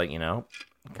 So I was like,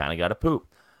 kind of got to poop.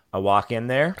 I walk in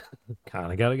there.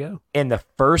 Kind of got to go. And the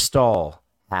first stall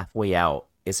halfway out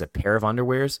is a pair of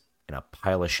underwears and a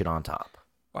pile of shit on top.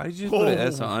 Why did you put an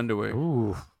S on underwear?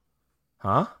 Ooh.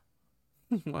 Huh?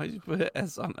 Why did you put an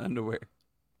S on underwear?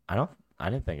 I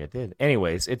didn't think I did.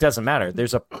 Anyways, it doesn't matter.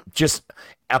 There's just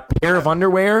a pair of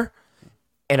underwear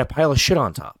and a pile of shit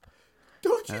on top.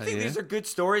 Don't you think these are good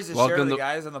stories to share Welcome with the to-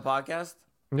 guys on the podcast?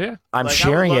 Yeah. I'm Like, I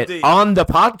sharing would it love to- on the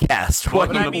podcast. What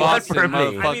Welcome do to you want Boston, from me?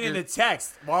 motherfucker. I mean, in the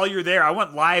text while you're there, I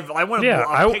want live. I want. Yeah,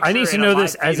 I need to know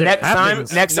this as it Next happens.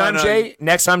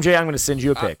 time, Jay, I'm going to send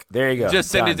you a pic. There you go.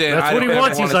 Just send it Done. to That's I what don't he ever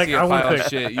wants. wanna He's like, see a I want pile a of pic.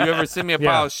 shit. You ever send me a Yeah.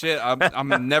 pile of shit?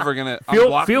 I'm never gonna. I'm Feel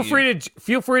blocking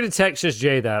free to text just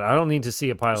Jay that. I don't need to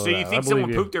see a pile So of that. you I think believe someone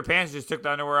you. pooped their pants, just took the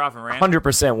underwear off, and ran?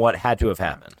 100% what had to have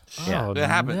happened. Yeah. Oh, It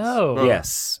happens. No. Bro.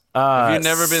 Yes. Have you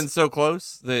never been so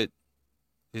close that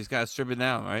you just gotta strip it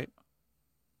down, right?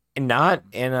 Not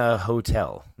in a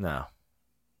hotel. No.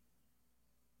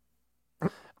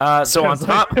 So on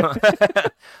top,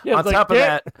 Yeah, on it's top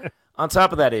like, on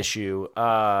top of that issue,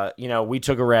 we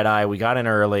took a red eye. We got in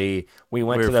early. We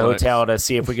went to Weird the flex. hotel to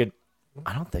see if we could.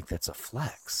 I don't think that's a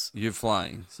flex. You're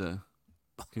flying, so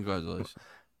congratulations.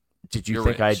 Did you You're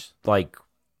think rich. I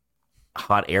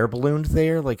hot air ballooned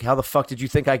there? Like, how the fuck did you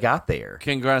think I got there?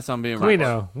 Congrats on being We rich.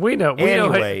 know.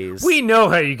 Anyways. We know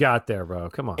how you got there, bro.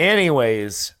 Come on.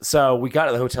 Anyways, so we got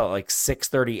to the hotel at like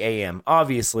 6:30 a.m.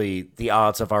 Obviously, the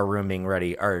odds of our room being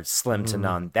ready are slim to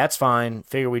none. That's fine.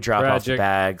 Figure we drop off the Tragic.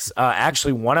 bags.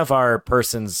 Actually, one of our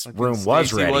person's room was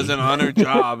Stacey ready. wasn't on her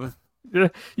job.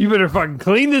 You better fucking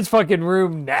clean this fucking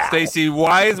room now. Stacey,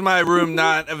 why is my room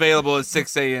not available at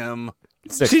 6 a.m.?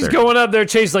 6:30. She's going up there,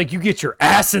 Chase, like, you get your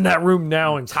ass in that room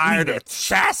now and Tired clean of it.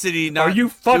 Chastity not Are you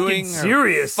fucking doing her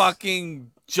serious?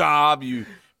 fucking job, you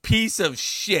piece of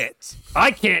shit. I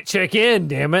can't check in,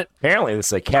 damn it. Apparently, this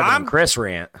is a Kevin and Chris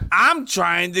rant. I'm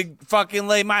trying to fucking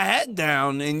lay my head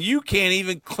down, and you can't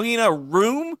even clean a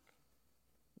room?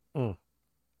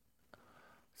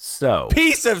 So,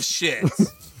 Piece of shit.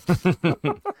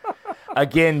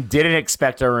 again, didn't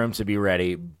expect our room to be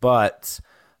ready, but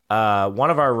one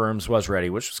of our rooms was ready,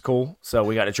 which was cool. So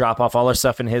we got to drop off all our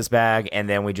stuff in his bag, and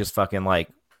then we just fucking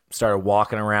started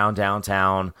walking around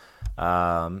downtown,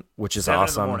 which is 7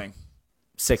 awesome. in the morning.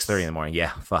 6:30 in the morning.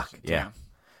 Yeah, fuck yeah.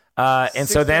 Damn. And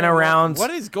so then around, What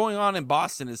is going on in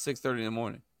Boston at 6:30 in the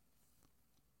morning?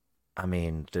 I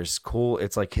mean, there's cool.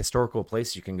 It's like historical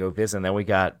place you can go visit. And then we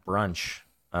got brunch,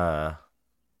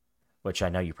 which I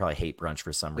know you probably hate brunch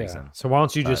for some Yeah. reason. So why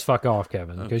don't you just fuck off,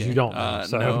 Kevin? Because you don't know.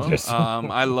 So no, just,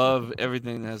 I love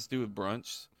everything that has to do with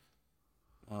brunch.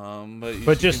 But you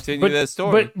but should just continue that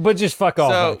story. But just fuck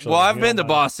off. So, actually, well, if I've you been to don't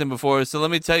mind. Boston before, so let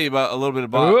me tell you about a little bit Ooh.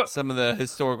 about some of the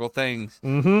historical things.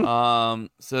 Mhm.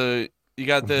 So you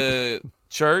got the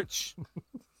church,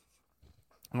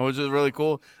 which is really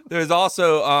cool. There's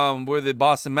also where the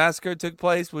Boston Massacre took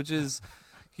place, which is,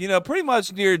 pretty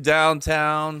much near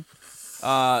downtown.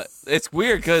 It's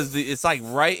weird because it's like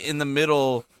right in the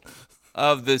middle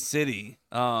of the city.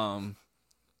 So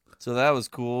that was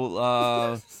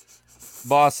cool.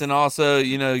 Boston also,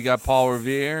 you got Paul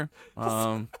Revere.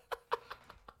 The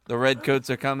Redcoats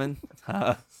are coming.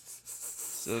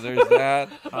 So there's that.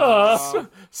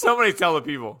 Somebody tell the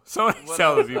people.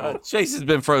 Chase has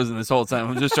been frozen this whole time.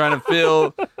 I'm just trying to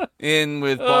fill in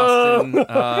with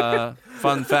Boston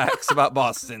fun facts about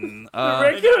Boston. The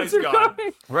Redcoats are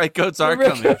coming. Redcoats are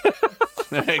coming.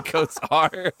 The Redcoats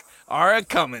are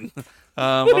coming.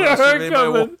 They are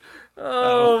coming.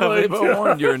 Oh my God!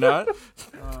 Warned you or not?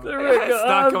 The Redcoats.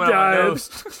 I'm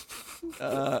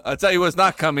dying. I'll tell you what's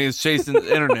not coming is chasing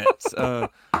the internet.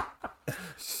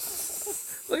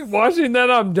 Like watching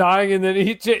that, I'm dying, and then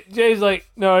Jay's like,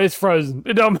 "No, it's frozen.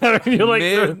 It don't matter." You're like,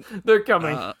 "They're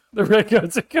coming. The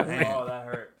Redcoats are coming." Oh, that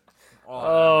hurt.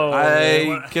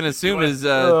 I can assume his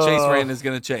chase rant is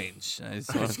going to change. I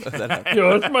just want to put that out.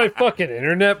 Yo, it's my fucking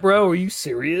internet, bro. Are you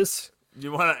serious?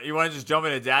 You want to just jump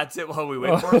into dad tip while we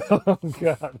wait for it? Oh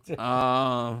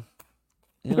God.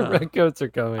 The Redcoats are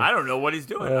coming. I don't know what he's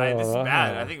doing. This is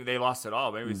bad. I think they lost it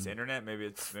all. Maybe it's the internet. Maybe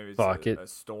it's a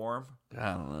storm.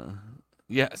 I don't know.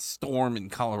 Yeah, storm in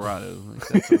Colorado. Like,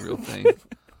 that's a real thing.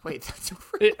 Wait, that's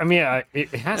it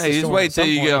has to just storm wait till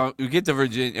you get to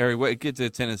Virginia or get to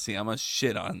Tennessee. I'm gonna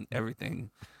shit on everything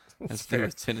that's to do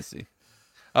with Tennessee.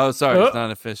 Oh, sorry, it's not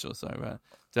official. Sorry about it.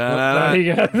 There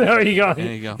you go. There you go.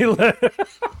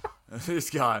 He's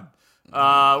gone.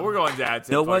 We're going dad tip.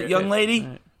 You know what, young lady?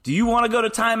 Right. Do you want to go to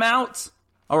timeout?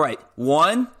 All right,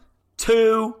 1,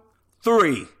 2,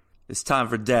 3. It's time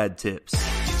for dad tips.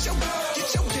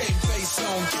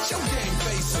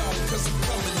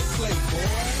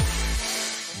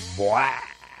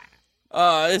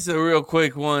 This is a real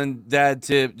quick one, dad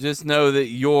tip. Just know that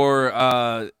your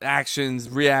actions,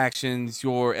 reactions,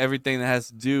 your everything that has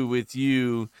to do with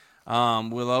you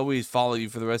will always follow you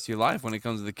for the rest of your life when it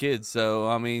comes to the kids. So,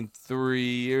 3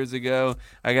 years ago,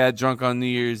 I got drunk on New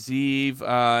Year's Eve,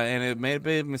 and it made a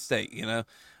big mistake,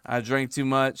 I drank too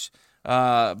much.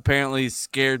 Apparently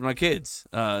scared my kids.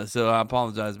 So I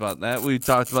apologize about that. We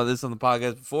talked about this on the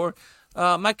podcast before.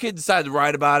 My kid decided to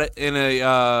write about it in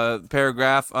a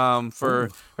paragraph for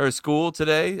her school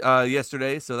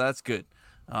yesterday, so that's good.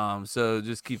 So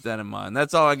just keep that in mind.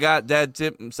 That's all I got. Dad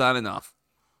tip, I'm signing off.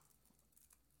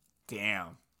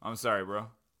 Damn. I'm sorry, bro.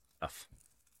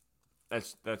 That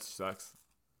sucks.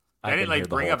 I I've didn't been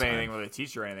bring here up the whole anything time. with a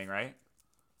teacher or anything, right?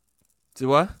 Do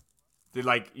what? Did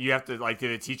you have to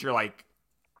did a teacher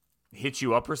hit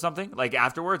you up or something?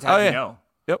 Afterwards? How'd you know?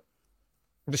 Yep.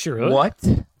 Did she really? What?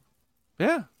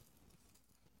 Yeah.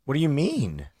 What do you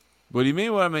mean? What do you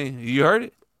mean? What I mean? You heard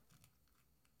it?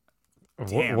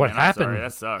 Damn, what man, happened? I'm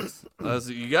sorry. That sucks.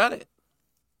 You got it.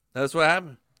 That's what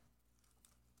happened.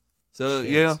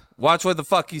 So, watch what the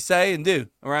fuck you say and do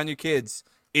around your kids.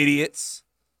 Idiots.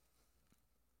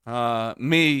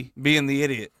 Me being the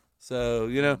idiot.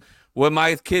 So, when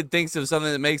my kid thinks of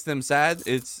something that makes them sad,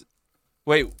 it's...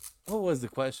 Wait, what was the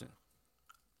question?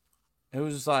 It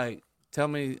was just like, tell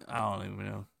me... I don't even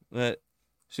know. But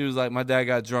she was like, my dad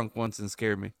got drunk once and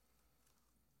scared me.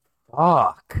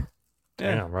 Fuck.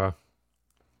 Damn, bro.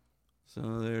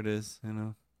 So there it is,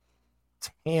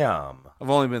 Damn. I've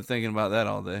only been thinking about that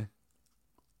all day.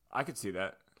 I could see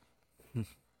that.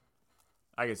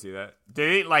 I could see that.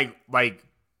 Did it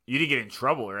you didn't get in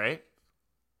trouble, right?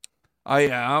 Oh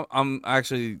yeah, I'm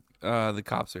actually the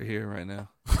cops are here right now.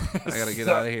 I gotta get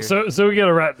out of here. So we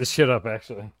gotta wrap this shit up.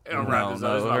 Actually, This is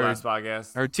my last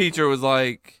podcast. Her teacher was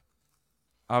like,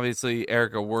 obviously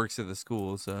Erica works at the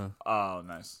school, so. Oh,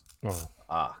 nice. Oh,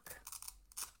 fuck.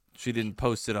 She didn't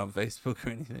post it on Facebook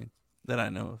or anything that I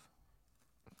know of.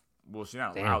 Well, she's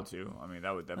not allowed to.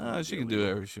 That would definitely. She can do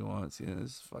whatever she wants. This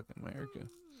is fucking America.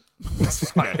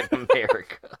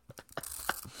 America.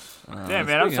 Damn,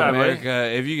 man, I'm sorry, America,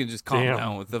 buddy. if you can just calm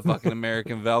down with the fucking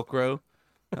American Velcro.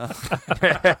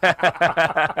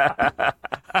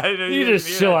 You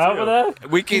just chill out with that?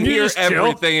 We can hear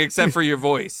everything except for your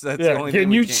voice. That's the only thing.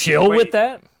 Can you chill with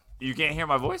that? You can't hear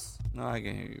my voice? No, I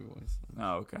can hear your voice.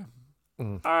 Oh, okay.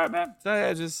 All right, man. So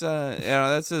yeah, just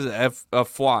that's just a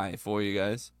fly for you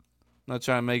guys. I'm not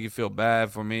trying to make you feel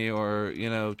bad for me or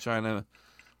trying to. I'm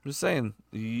just saying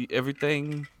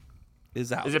everything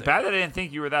is out. Is it bad that I didn't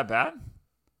think you were that bad?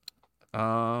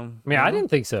 I didn't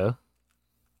think so.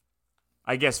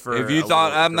 I guess for if you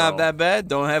thought I'm not that bad,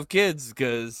 don't have kids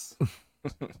because.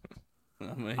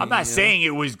 I'm not saying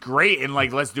it was great and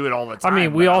let's do it all the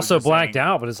time. We also blacked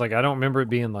out, but it's I don't remember it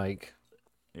being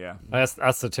Yeah,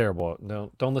 that's the terrible.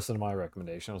 No, don't listen to my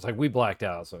recommendation. I was we blacked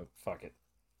out, so fuck it.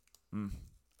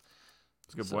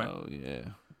 That's a good point. Yeah.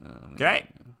 Okay.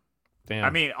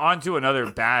 Damn. On to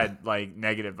another bad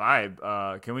negative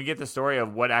vibe. Can we get the story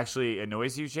of what actually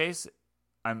annoys you, Chase?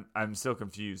 I'm still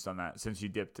confused on that since you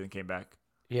dipped and came back.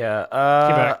 Yeah.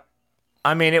 Came back.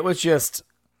 I mean, it was just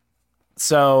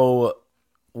so.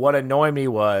 What annoyed me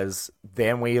was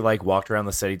then we like walked around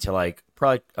the city till like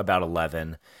probably about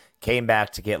 11, came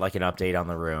back to get like an update on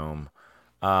the room,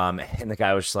 and the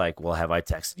guy was just like, "Well, have I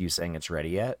texted you saying it's ready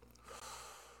yet?"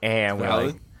 And we're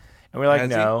like,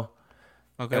 no.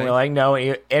 Okay. And we're like, no.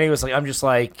 And he was like, I'm just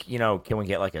like, can we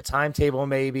get like a timetable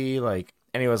maybe? Like,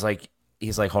 and he was like,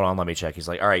 he's like, hold on, let me check. He's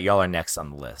like, all right, y'all are next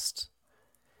on the list.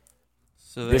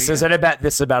 So this is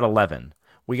about 11.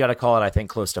 We got to call it, I think,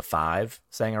 close to 5,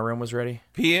 saying our room was ready.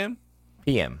 PM?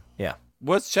 PM, yeah.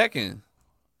 What's checking?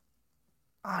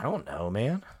 I don't know,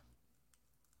 man.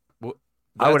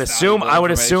 That's I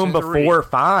would assume before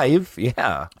 5.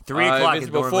 Yeah. 3 o'clock is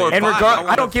before 5. And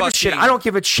I don't give a shit. I don't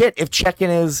give a shit if check-in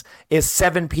is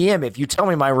 7 p.m. If you tell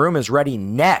me my room is ready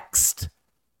next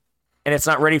and it's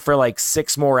not ready for like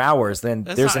 6 more hours, then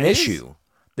there's an issue.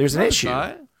 There's an issue.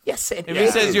 Yes, it is. If he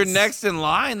says you're next in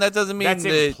line, that doesn't mean that's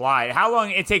that implied. How long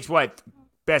it takes? What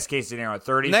best case scenario?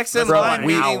 30. Next in line,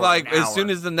 meaning like as soon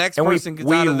as the next person gets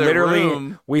out of their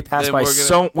room, we passed by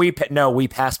we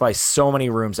passed by so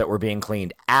many rooms that were being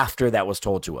cleaned after that was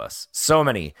told to us. So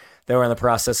many that were in the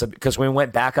process of, because we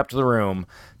went back up to the room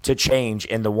to change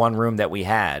in the one room that we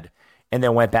had, and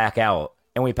then went back out,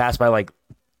 and we passed by like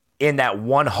in that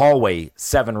one hallway,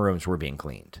 7 rooms were being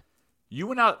cleaned. You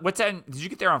went out. What time did you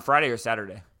get there on Friday or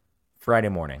Saturday? Friday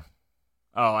morning.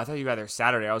 Oh, I thought you got there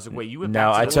Saturday. I was like, wait, you went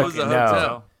No, back to I took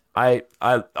hotel?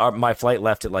 my flight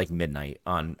left at like midnight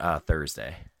on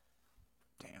Thursday.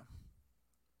 Damn.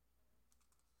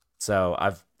 So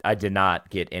I did not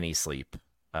get any sleep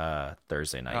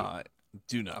Thursday night. I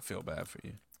do not feel bad for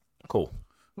you. Cool.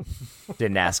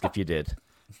 Didn't ask if you did.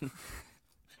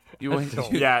 You've been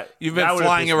that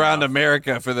flying around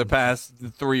America for the past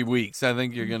 3 weeks. I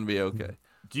think you're going to be okay.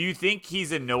 Do you think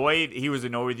he's annoyed? He was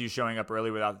annoyed with you showing up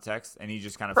early without the text, and he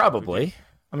just kind of probably.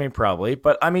 I mean, probably,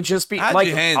 but I mean, just be How'd like,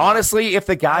 you handle honestly, if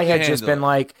the guy How'd you had just handle been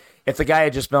like,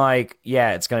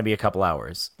 yeah, it's going to be a couple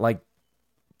hours, like,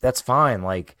 that's fine.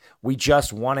 Like, we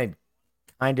just wanted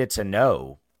kind of to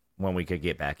know when we could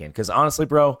get back in. Because honestly,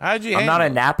 bro, How'd you I'm not a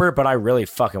handle it? napper, but I really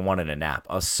fucking wanted a nap.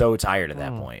 I was so tired at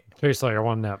that point. Tastes like I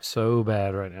want a nap so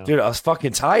bad right now. Dude, I was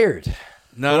fucking tired.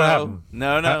 No.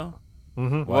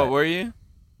 Mm-hmm. What were you?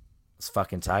 I was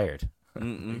fucking tired.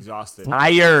 exhausted.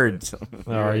 Tired.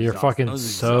 Oh, you're fucking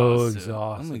so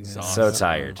exhausted. I'm exhausted. So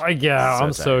tired.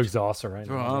 I'm so exhausted right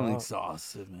Bro, now. I'm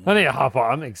exhausted, man. I need to hop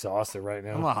on. I'm exhausted right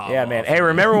now. Yeah, man. Hey,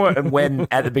 remember when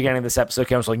at the beginning of this episode,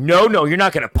 Kevin was like, no, you're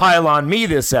not going to pile on me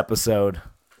this episode.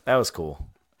 That was cool.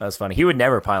 That was funny. He would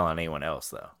never pile on anyone else,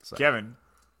 though. So. Kevin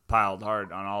piled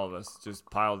hard on all of us. Just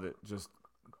piled it just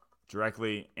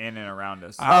directly in and around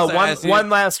us. One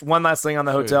last thing on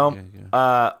the hotel.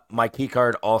 Yeah. My key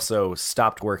card also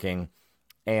stopped working,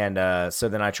 and so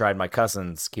then I tried my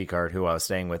cousin's key card, who I was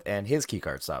staying with, and his key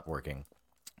card stopped working.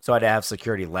 So I had to have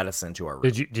security let us into our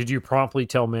room. Did you promptly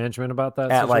tell management about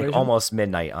that? At situation? like almost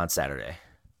midnight on Saturday.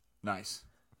 Nice.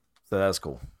 So that was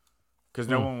cool. Because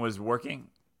no one was working.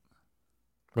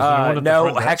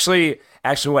 No, actually,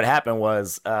 what happened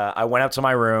was I went up to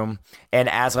my room, and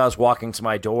as I was walking to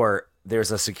my door,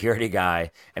 there's a security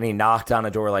guy, and he knocked on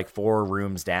a door like 4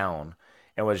 rooms down,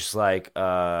 and was just like,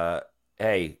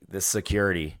 "Hey, this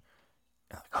security."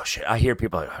 I'm like, oh shit! I hear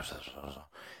people like,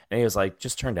 and he was like,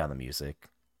 "Just turn down the music."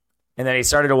 And then he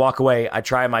started to walk away. I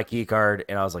tried my key card,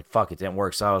 and I was like, "Fuck, it didn't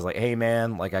work." So I was like, "Hey,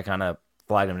 man," like I kind of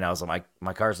flagged him, and I was like,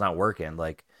 "My card's not working.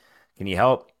 Like, can you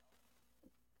help?"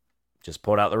 Just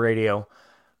pulled out the radio,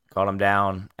 called him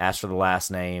down, asked for the last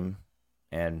name,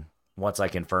 and once I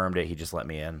confirmed it, he just let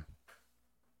me in.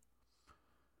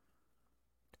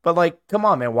 But, like, come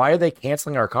on, man. Why are they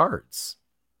canceling our cards?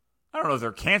 I don't know if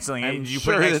they're canceling it. Did you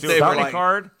sure put it next that to they a were credit like,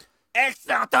 card? X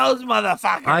out those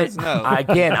motherfuckers. No.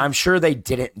 Again, I'm sure they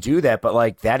didn't do that, but,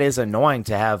 like, that is annoying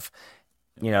to have,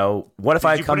 what if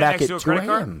I come back at 2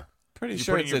 a.m.? Pretty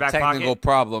sure it's a technical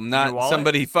problem, not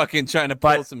somebody fucking trying to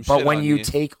pull some shit But when on you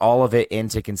take all of it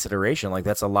into consideration, like,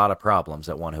 that's a lot of problems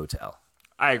at one hotel.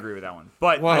 I agree with that one.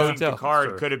 But I think the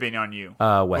card could have been on you.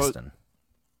 Weston.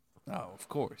 Oh, of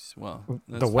course. Well,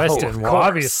 the Weston. Well,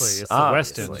 obviously, it's the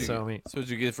Weston. So I mean, that's what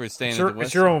you get for staying at the Westin.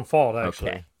 It's your own fault, actually.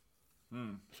 Okay.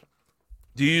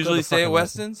 Do you usually stay at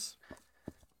Westin's?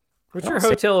 What's your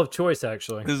hotel of choice,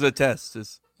 actually? This is a test.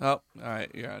 All right.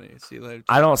 You're out of here. See you later.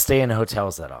 I don't stay in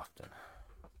hotels that often.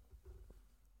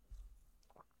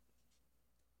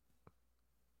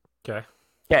 Okay.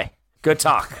 Good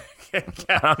talk. I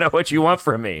don't know what you want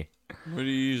from me. Where do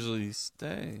you usually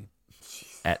stay?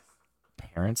 At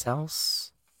parents'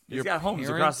 house. He's got homes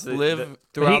parents across live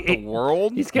throughout the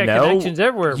world. He's got connections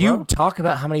everywhere, You bro. talk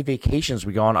about how many vacations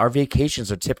we go on. Our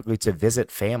vacations are typically to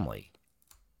visit family.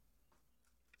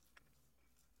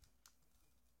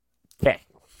 Okay.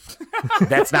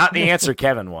 That's not the answer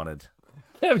Kevin wanted.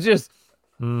 I'm just.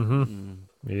 Mm-hmm.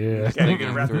 Yeah. Okay, you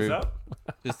gonna wrap this up?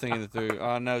 Just thinking it through.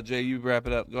 Oh no, Jay, you wrap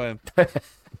it up. Go ahead.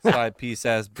 Side piece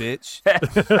ass bitch.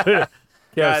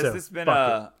 Guys, this has been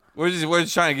We're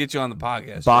just trying to get you on the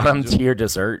podcast. Bottom tier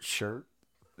dessert shirt.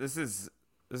 This has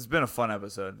been a fun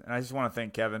episode, and I just want to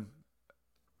thank Kevin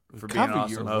for being Cover an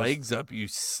awesome your host. legs up, you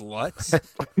sluts.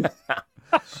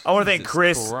 I want to thank Jesus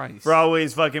Chris Christ. for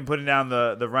always fucking putting down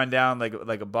the rundown like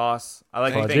a boss. I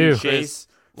like to Thank thank you. Chase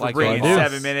for Like bringing a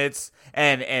boss. 7 minutes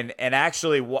and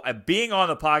actually being on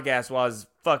the podcast while his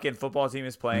fucking football team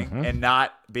is playing and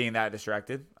not being that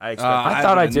distracted. I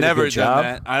thought I did a never good job.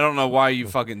 done that. I don't know why you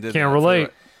fucking did that. Can't relate.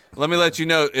 Let me let you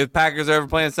know, if Packers are ever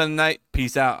playing Sunday night,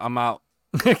 peace out. I'm out.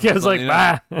 Kev's like, You know.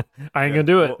 bye. I ain't gonna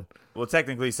do it. Well,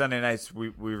 technically Sunday nights we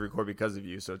record because of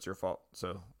you, so it's your fault.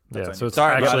 So that's Yeah, on so you. it's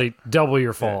Sorry about actually double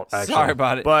your fault. Actually. Sorry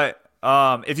about it. But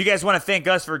if you guys want to thank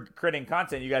us for creating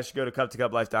content, you guys should go to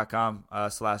cuptocuplife.com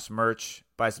 /merch.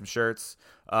 Buy some shirts.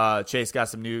 Chase got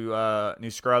some new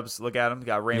scrubs. Look at them.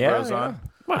 Got rainbows on.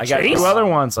 I got two other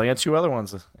ones. I got two other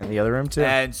ones in the other room too.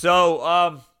 And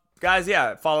so, guys,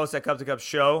 follow us at Cup to Cup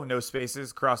Show. No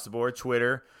spaces across the board.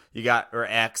 Twitter. You got, or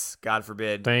X, God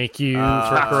forbid. Thank you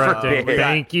for correcting. we got-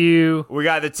 Thank you. We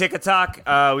got the TikTok.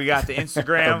 We got the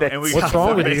Instagram. and we What's got wrong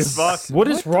the with you? Facebook. What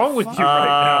is wrong with you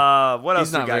right What else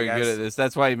He's not we got, very guys? good at this.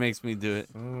 That's why he makes me do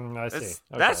it. now? I see.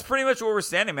 That's pretty much where we're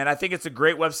standing, man. I think it's a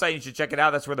great website. You should check it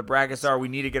out. That's where the brackets are. We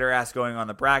need to get our ass going on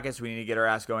the brackets. We need to get our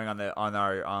ass going on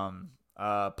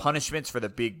our punishments for the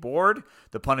big board,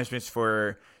 the punishments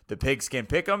for the pigskin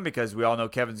pick'em, because we all know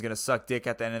Kevin's gonna suck dick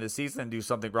at the end of the season and do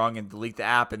something wrong and delete the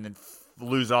app and then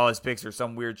lose all his picks or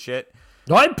some weird shit.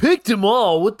 I picked them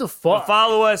all. What the But fuck?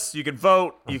 follow us. You can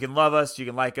vote. You can love us. You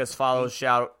can like us. Follow,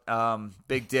 shout.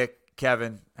 Big Dick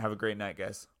Kevin. Have a great night,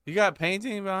 guys. You got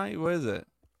painting behind you? What is it?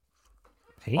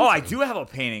 Oh, I do have a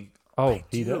painting. Oh,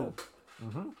 he does.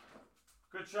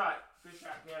 Good shot. Good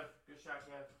shot, Kev. Good shot,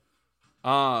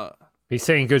 Kev. He's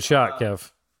saying good shot,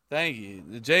 Kev. Thank you.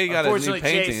 Jay got a new Unfortunately,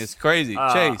 painting. Chase, It's crazy.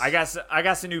 Chase. I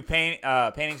got some new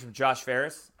paintings from Josh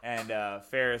Ferris, and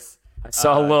Ferris. I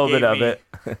saw a little bit of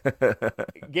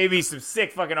it. Gave me some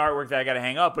sick fucking artwork that I got to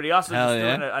hang up, but he also Hell just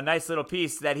yeah. threw in a nice little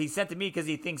piece that he sent to me because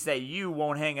he thinks that you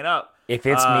won't hang it up. If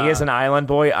it's me as an island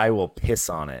boy, I will piss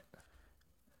on it.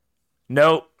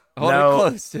 Nope. Hold no. it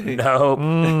close, Jay. Nope.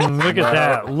 Look at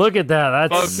that. Look at that.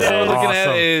 That's Folks, what we're awesome. looking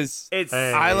at is It's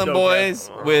Island so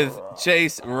Boys with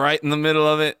Chase right in the middle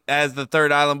of it as the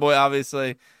third Island Boy,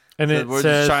 obviously. And So it we're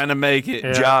says, just trying to make it.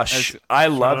 Yeah. Josh, That's- I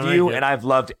love trying to you, make it. and I've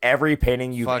loved every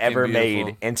painting you've Fucking ever beautiful.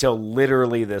 made until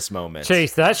literally this moment.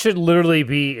 Chase, that should literally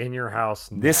be in your house.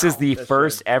 This is the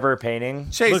first ever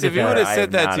painting. Chase, Look if at you that. would have I said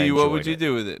have that not to you, what enjoyed would you it.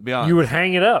 do with it? Be honest. You would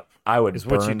hang it up. I would Is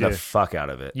what you burn the do. fuck out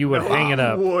of it. You would hang it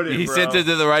up. He sent it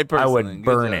to the right person. I would Good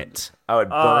burn job. it. I would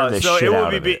burn the so shit it will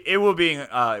out of it. it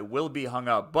will be hung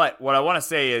up. But what I want to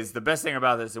say is the best thing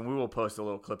about this, and we will post a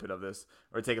little clip of this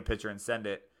or take a picture and send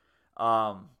it.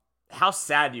 How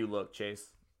sad you look, Chase.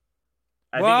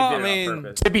 I Well, think you did I it on mean,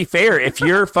 purpose. To be fair, if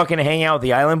you're fucking hanging out with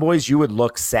the Island Boys, you would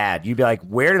look sad. You'd be like,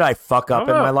 "Where did I fuck up in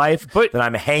know, my life?" but- that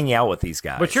I'm hanging out with these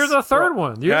guys. But you're the third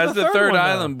one. You're As the third one now.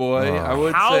 Island Boy, I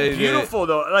would How say beautiful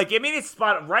though! Like I mean, it's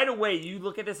spot right away. You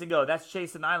look at this and go, "That's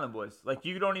Chase and Island Boys." Like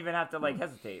you don't even have to like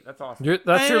hesitate. That's awesome.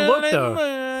 That's your look,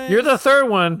 though. You're the third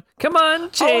one. Come on,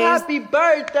 Chase. Oh, happy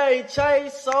birthday,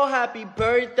 Chase. Oh, happy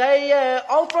birthday, yeah.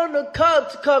 I'm from the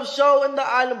Cup to Cup show and the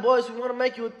Island Boys. We want to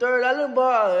make you a third Island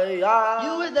Boy, yeah.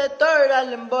 You is that third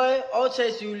Island Boy. Oh,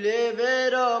 Chase, you live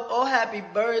it up. Oh, happy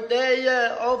birthday,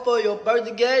 yeah. Oh, for your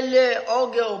birthday, yeah.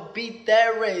 Oh, girl, beat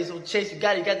that race. Oh, Chase, you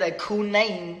got that cool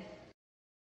name.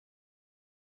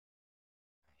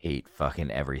 hate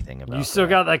fucking everything about You still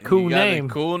got that cool You got name. a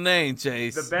cool name,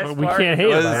 Chase. The best We part, can't hate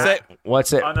What it. does it man. say?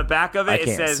 What's it? on the back of I it, it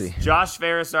can't says see.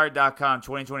 JoshFerrisArt.com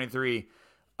 2023.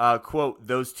 Quote,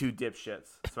 those two dipshits.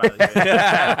 Smiley face. All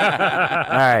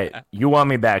right, you want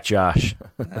me back, Josh?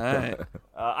 All right.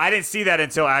 I didn't see that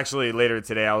until actually later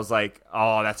today. I was like,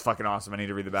 oh, that's fucking awesome. I need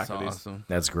to read the back That's of these. awesome.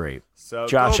 That's great. So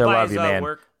Josh, go I buy love his, you, man.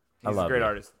 Work. He's I love a great you.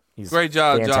 artist. He's Great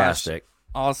job, fantastic. Josh.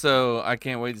 Also, I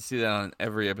can't wait to see that on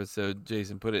every episode.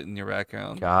 Jason, put it in your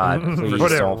background. God, please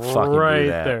Put it don't fucking right do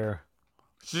that. there.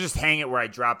 Should just hang it where I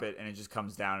drop it and it just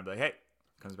comes down and be like, hey,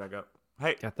 comes back up.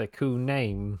 Hey. Got that cool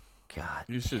name. God.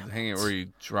 You should hang it where you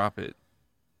drop it.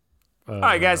 All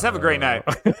right, guys, have a great night.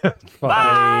 Bye.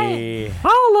 Bye.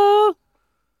 Holla.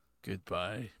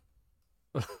 Goodbye.